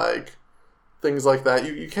morale and, like, things like that,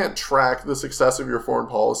 you can't track the success of your foreign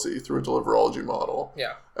policy through a deliverology model.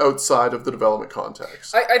 Yeah. Outside of the development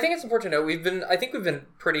context. I think it's important to note, we've been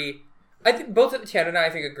pretty I think both Tiana and I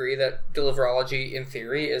think agree that deliverology in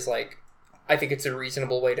theory is like, I think it's a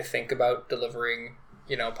reasonable way to think about delivering,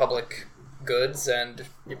 public goods and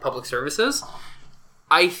public services.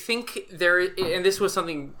 I think and this was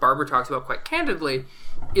something Barbara talks about quite candidly,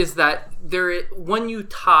 is that when you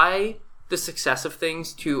tie the success of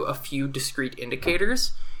things to a few discrete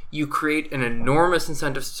indicators, you create an enormous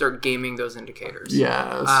incentive to start gaming those indicators.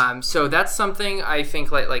 Yes. So that's something I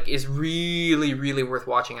think like is really, really worth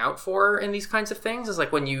watching out for in these kinds of things. Is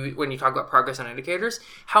like when you talk about progress on indicators,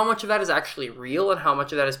 how much of that is actually real and how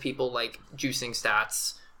much of that is people like juicing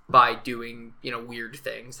stats by doing weird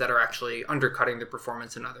things that are actually undercutting their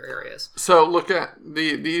performance in other areas. So look at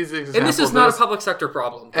these examples. And this is not a public sector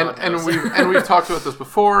problem. And we've talked about this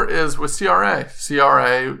before. Is with CRA.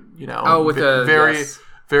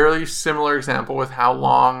 Very similar example with how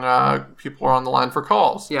long people are on the line for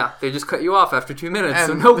calls. Yeah, they just cut you off after 2 minutes,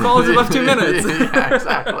 so no calls above 2 minutes. Yeah,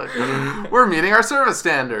 exactly. We're meeting our service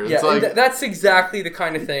standards. Yeah, and that's exactly the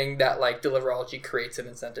kind of thing that like deliverology creates an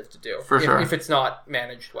incentive to do. For sure. If it's not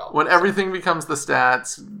managed well. When everything becomes the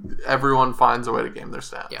stats, everyone finds a way to game their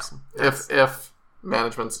stats. Yeah. If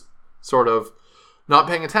management's sort of not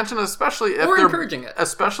paying attention, especially if they're encouraging it.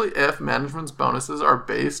 Especially if management's bonuses are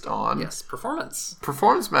based on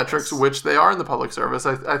performance metrics, which they are in the public service.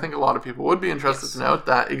 I think a lot of people would be interested to note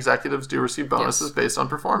that executives do receive bonuses based on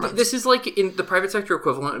performance. This is like in the private sector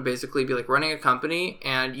equivalent would basically be like running a company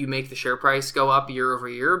and you make the share price go up year over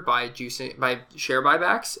year by share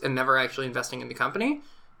buybacks and never actually investing in the company.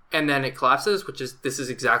 And then it collapses, this is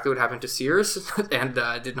exactly what happened to Sears and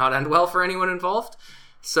did not end well for anyone involved.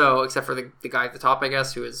 So, except for the guy at the top, I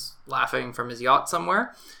guess, who is laughing from his yacht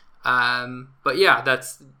somewhere. But yeah,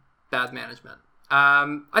 that's bad management.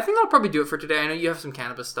 I think that'll probably do it for today. I know you have some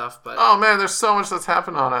cannabis stuff, but... Oh man, there's so much that's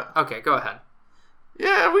happened on it. Okay, go ahead.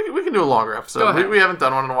 Yeah, we can do a longer episode. Go ahead. We haven't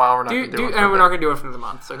done one in a while. We're not going to do it. And we're not going to do it for the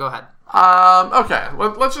month, so go ahead. Okay,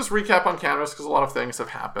 let's just recap on cannabis, because a lot of things have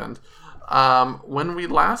happened. When we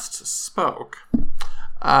last spoke...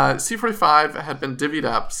 C-45 had been divvied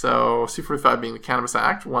up, so C-45 being the Cannabis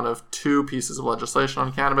Act, one of two pieces of legislation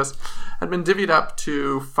on cannabis, had been divvied up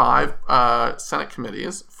to 5 Senate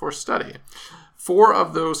committees for study. 4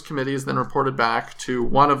 of those committees then reported back to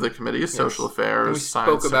one of the committees, Social Affairs,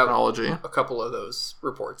 Science, Technology. A couple of those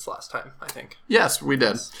reports last time, I think. Yes, we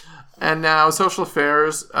did. And now Social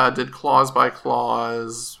Affairs did clause by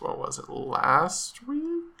clause, what was it, last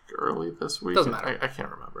week? Early this week? Doesn't matter. I can't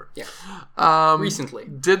remember. Yeah. Recently.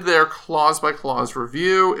 Did their clause by clause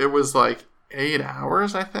review. It was like 8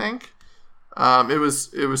 hours, I think. It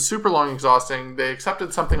was super long and exhausting. They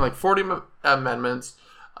accepted something like 40 amendments.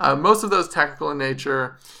 Most of those technical in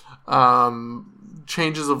nature.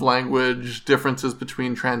 Changes of language, differences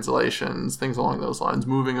between translations, things along those lines,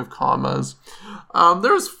 moving of commas.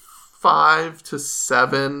 There's 5 to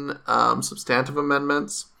 7 substantive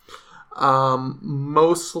amendments.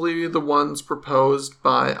 Mostly the ones proposed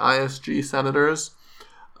by ISG senators.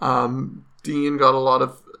 Dean got a lot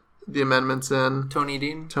of the amendments in. Tony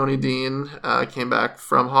Dean came back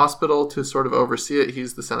from hospital to sort of oversee it.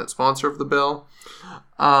 He's the Senate sponsor of the bill.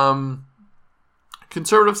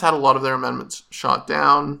 Conservatives had a lot of their amendments shot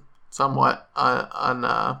down somewhat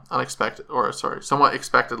somewhat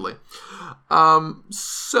expectedly.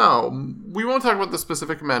 So we won't talk about the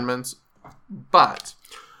specific amendments, but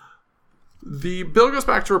the bill goes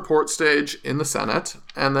back to report stage in the Senate,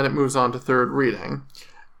 and then it moves on to third reading.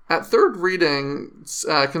 At third reading,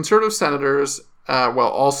 conservative senators,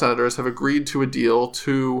 all senators, have agreed to a deal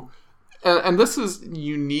to, and this is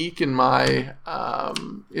unique in my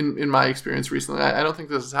in my experience recently. I don't think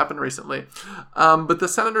this has happened recently, but the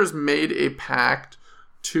senators made a pact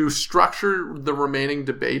to structure the remaining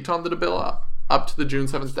debate on the bill up to the June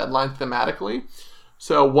 7th deadline thematically.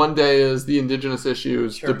 So one day is the Indigenous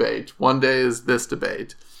issues debate. One day is this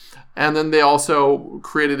debate. And then they also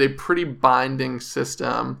created a pretty binding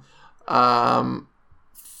system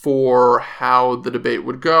for how the debate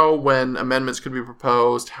would go, when amendments could be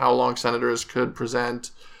proposed, how long senators could present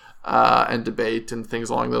and debate, and things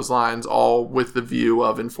along those lines, all with the view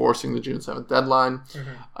of enforcing the June 7th deadline.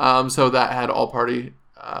 Mm-hmm. So that had all-party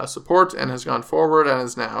support and has gone forward and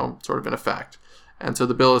is now sort of in effect. And so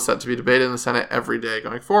the bill is set to be debated in the Senate every day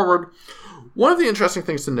going forward. One of the interesting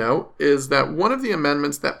things to note is that one of the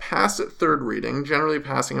amendments that passed at third reading, generally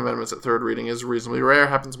passing amendments at third reading is reasonably rare,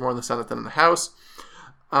 happens more in the Senate than in the House,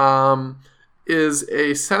 is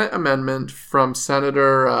a Senate amendment from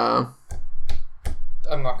Senator...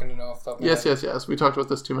 I'm not going to know off the top of my head. Yes. We talked about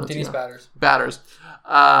this 2 minutes Denise ago. Batters.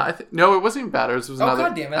 No, it wasn't even Batters. It was another.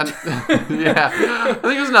 God damn it. Yeah. I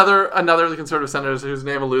think it was another of the conservative senators whose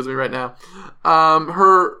name eludes me right now.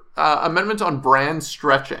 Her amendment on brand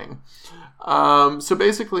stretching. So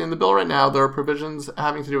basically, in the bill right now, there are provisions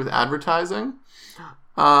having to do with advertising.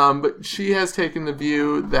 But she has taken the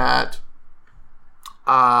view that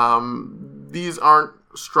these aren't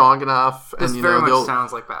strong enough. This and, very much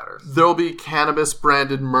sounds like Batters. There'll be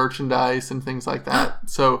cannabis-branded merchandise and things like that.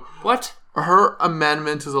 So what? Her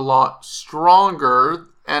amendment is a lot stronger.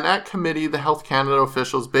 And at committee, the Health Canada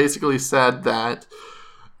officials basically said that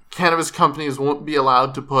cannabis companies won't be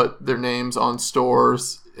allowed to put their names on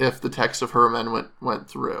stores if the text of her amendment went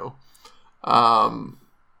through.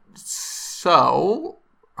 So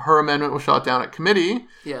her amendment was shot down at committee,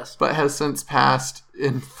 yes, but has since passed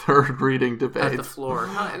in third reading debate at the floor.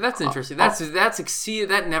 That's interesting.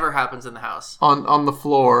 That never happens in the House. On the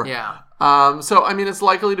floor, yeah. So I mean, it's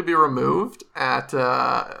likely to be removed at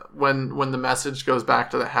when the message goes back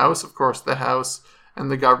to the House. Of course, the House and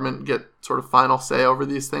the government get sort of final say over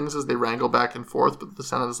these things as they wrangle back and forth, but the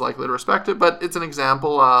Senate is likely to respect it. But it's an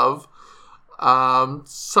example of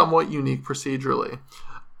somewhat unique procedurally.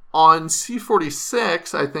 On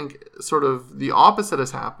C-46, I think sort of the opposite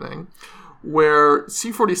is happening, where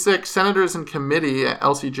C-46 senators in committee at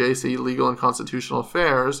LCJC, Legal and Constitutional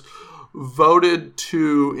Affairs, voted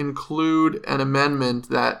to include an amendment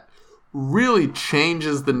that really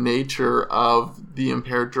changes the nature of the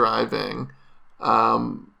impaired driving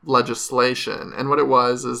legislation. And what it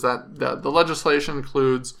was is that the legislation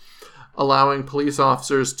includes allowing police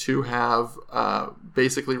officers to have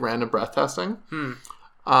basically random breath testing.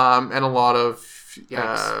 And a lot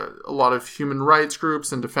of human rights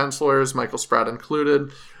groups and defense lawyers, Michael Spratt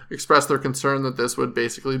included, expressed their concern that this would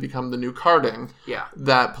basically become the new carding. Yeah.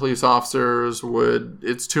 That police officers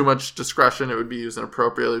it's too much discretion, it would be used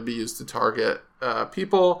inappropriately, it would be used to target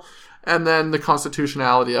people, and then the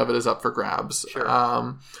constitutionality of it is up for grabs.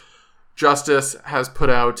 Sure. Justice has put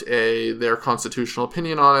out their constitutional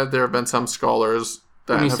opinion on it. There have been some scholars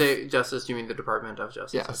that when you say justice, do you mean the Department of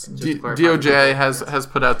Justice? Yes. DOJ has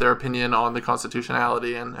put out their opinion on the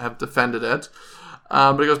constitutionality and have defended it.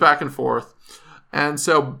 But it goes back and forth. And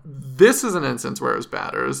so this is an instance where it was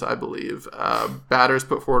Batters, I believe. Batters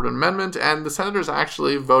put forward an amendment, and the senators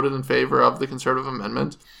actually voted in favor of the Conservative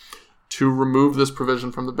amendment to remove this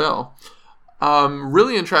provision from the bill.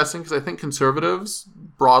 Really interesting because I think Conservatives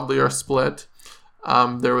broadly are split.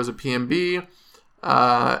 There was a PMB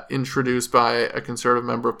introduced by a Conservative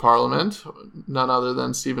member of Parliament, none other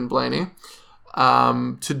than Stephen Blaney,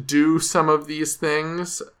 to do some of these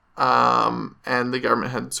things, and the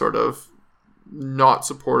government had sort of not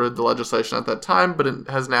supported the legislation at that time, but it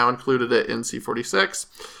has now included it in C-46.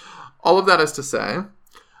 All of that is to say,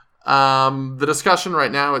 the discussion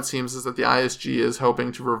right now, it seems, is that the ISG is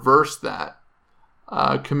hoping to reverse that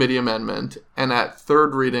committee amendment, and at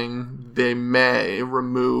third reading, they may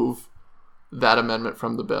remove that amendment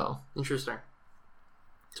from the bill. Interesting.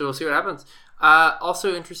 So we'll see what happens.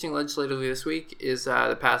 Also interesting legislatively this week is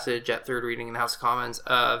the passage at third reading in the House of Commons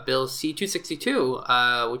of Bill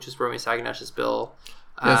C-262, which is Romy Saganesh's bill.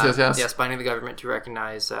 Yes, binding the government to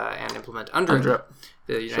recognize and implement UNDRIP,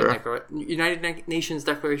 the United Nations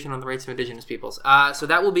Declaration on the Rights of Indigenous Peoples. So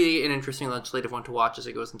that will be an interesting legislative one to watch as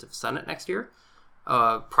it goes into the Senate next year.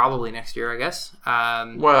 Probably next year, I guess.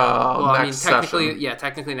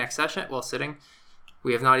 Technically next session. Well, sitting.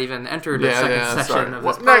 We have not even entered the second session of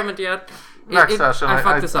this parliament yet. Next session. I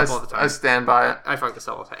fuck this up all the time. I stand by it. I fuck this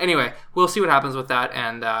up all the time. Anyway, we'll see what happens with that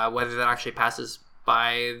and whether that actually passes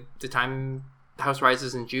by the time the House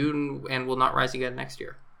rises in June and will not rise again next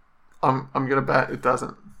year. I'm gonna bet it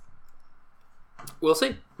doesn't. We'll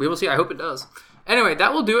see. We will see. I hope it does. Anyway,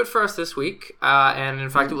 that will do it for us this week. And in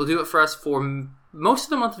fact, it will do it for us for most of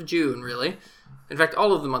the month of June, really. In fact,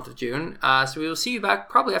 all of the month of June. So we will see you back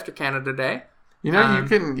probably after Canada Day. You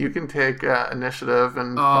can take initiative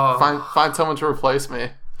and find someone to replace me.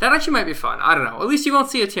 That actually might be fun. I don't know. At least you won't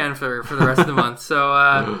see Etienne for the rest of the month. So,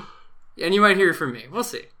 and you might hear from me. We'll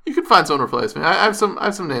see. You can find someone to replace me. I have some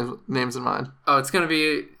names in mind. Oh, it's gonna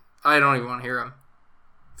be. I don't even want to hear them.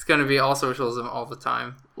 It's gonna be all socialism all the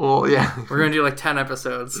time. Well, yeah. We're gonna do like 10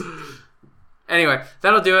 episodes. Anyway,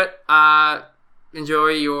 that'll do it. Enjoy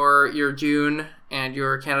your June and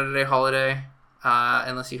your Canada Day holiday.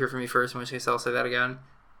 Unless you hear from me first, in which case I'll say that again.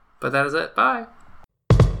 But that is it. Bye.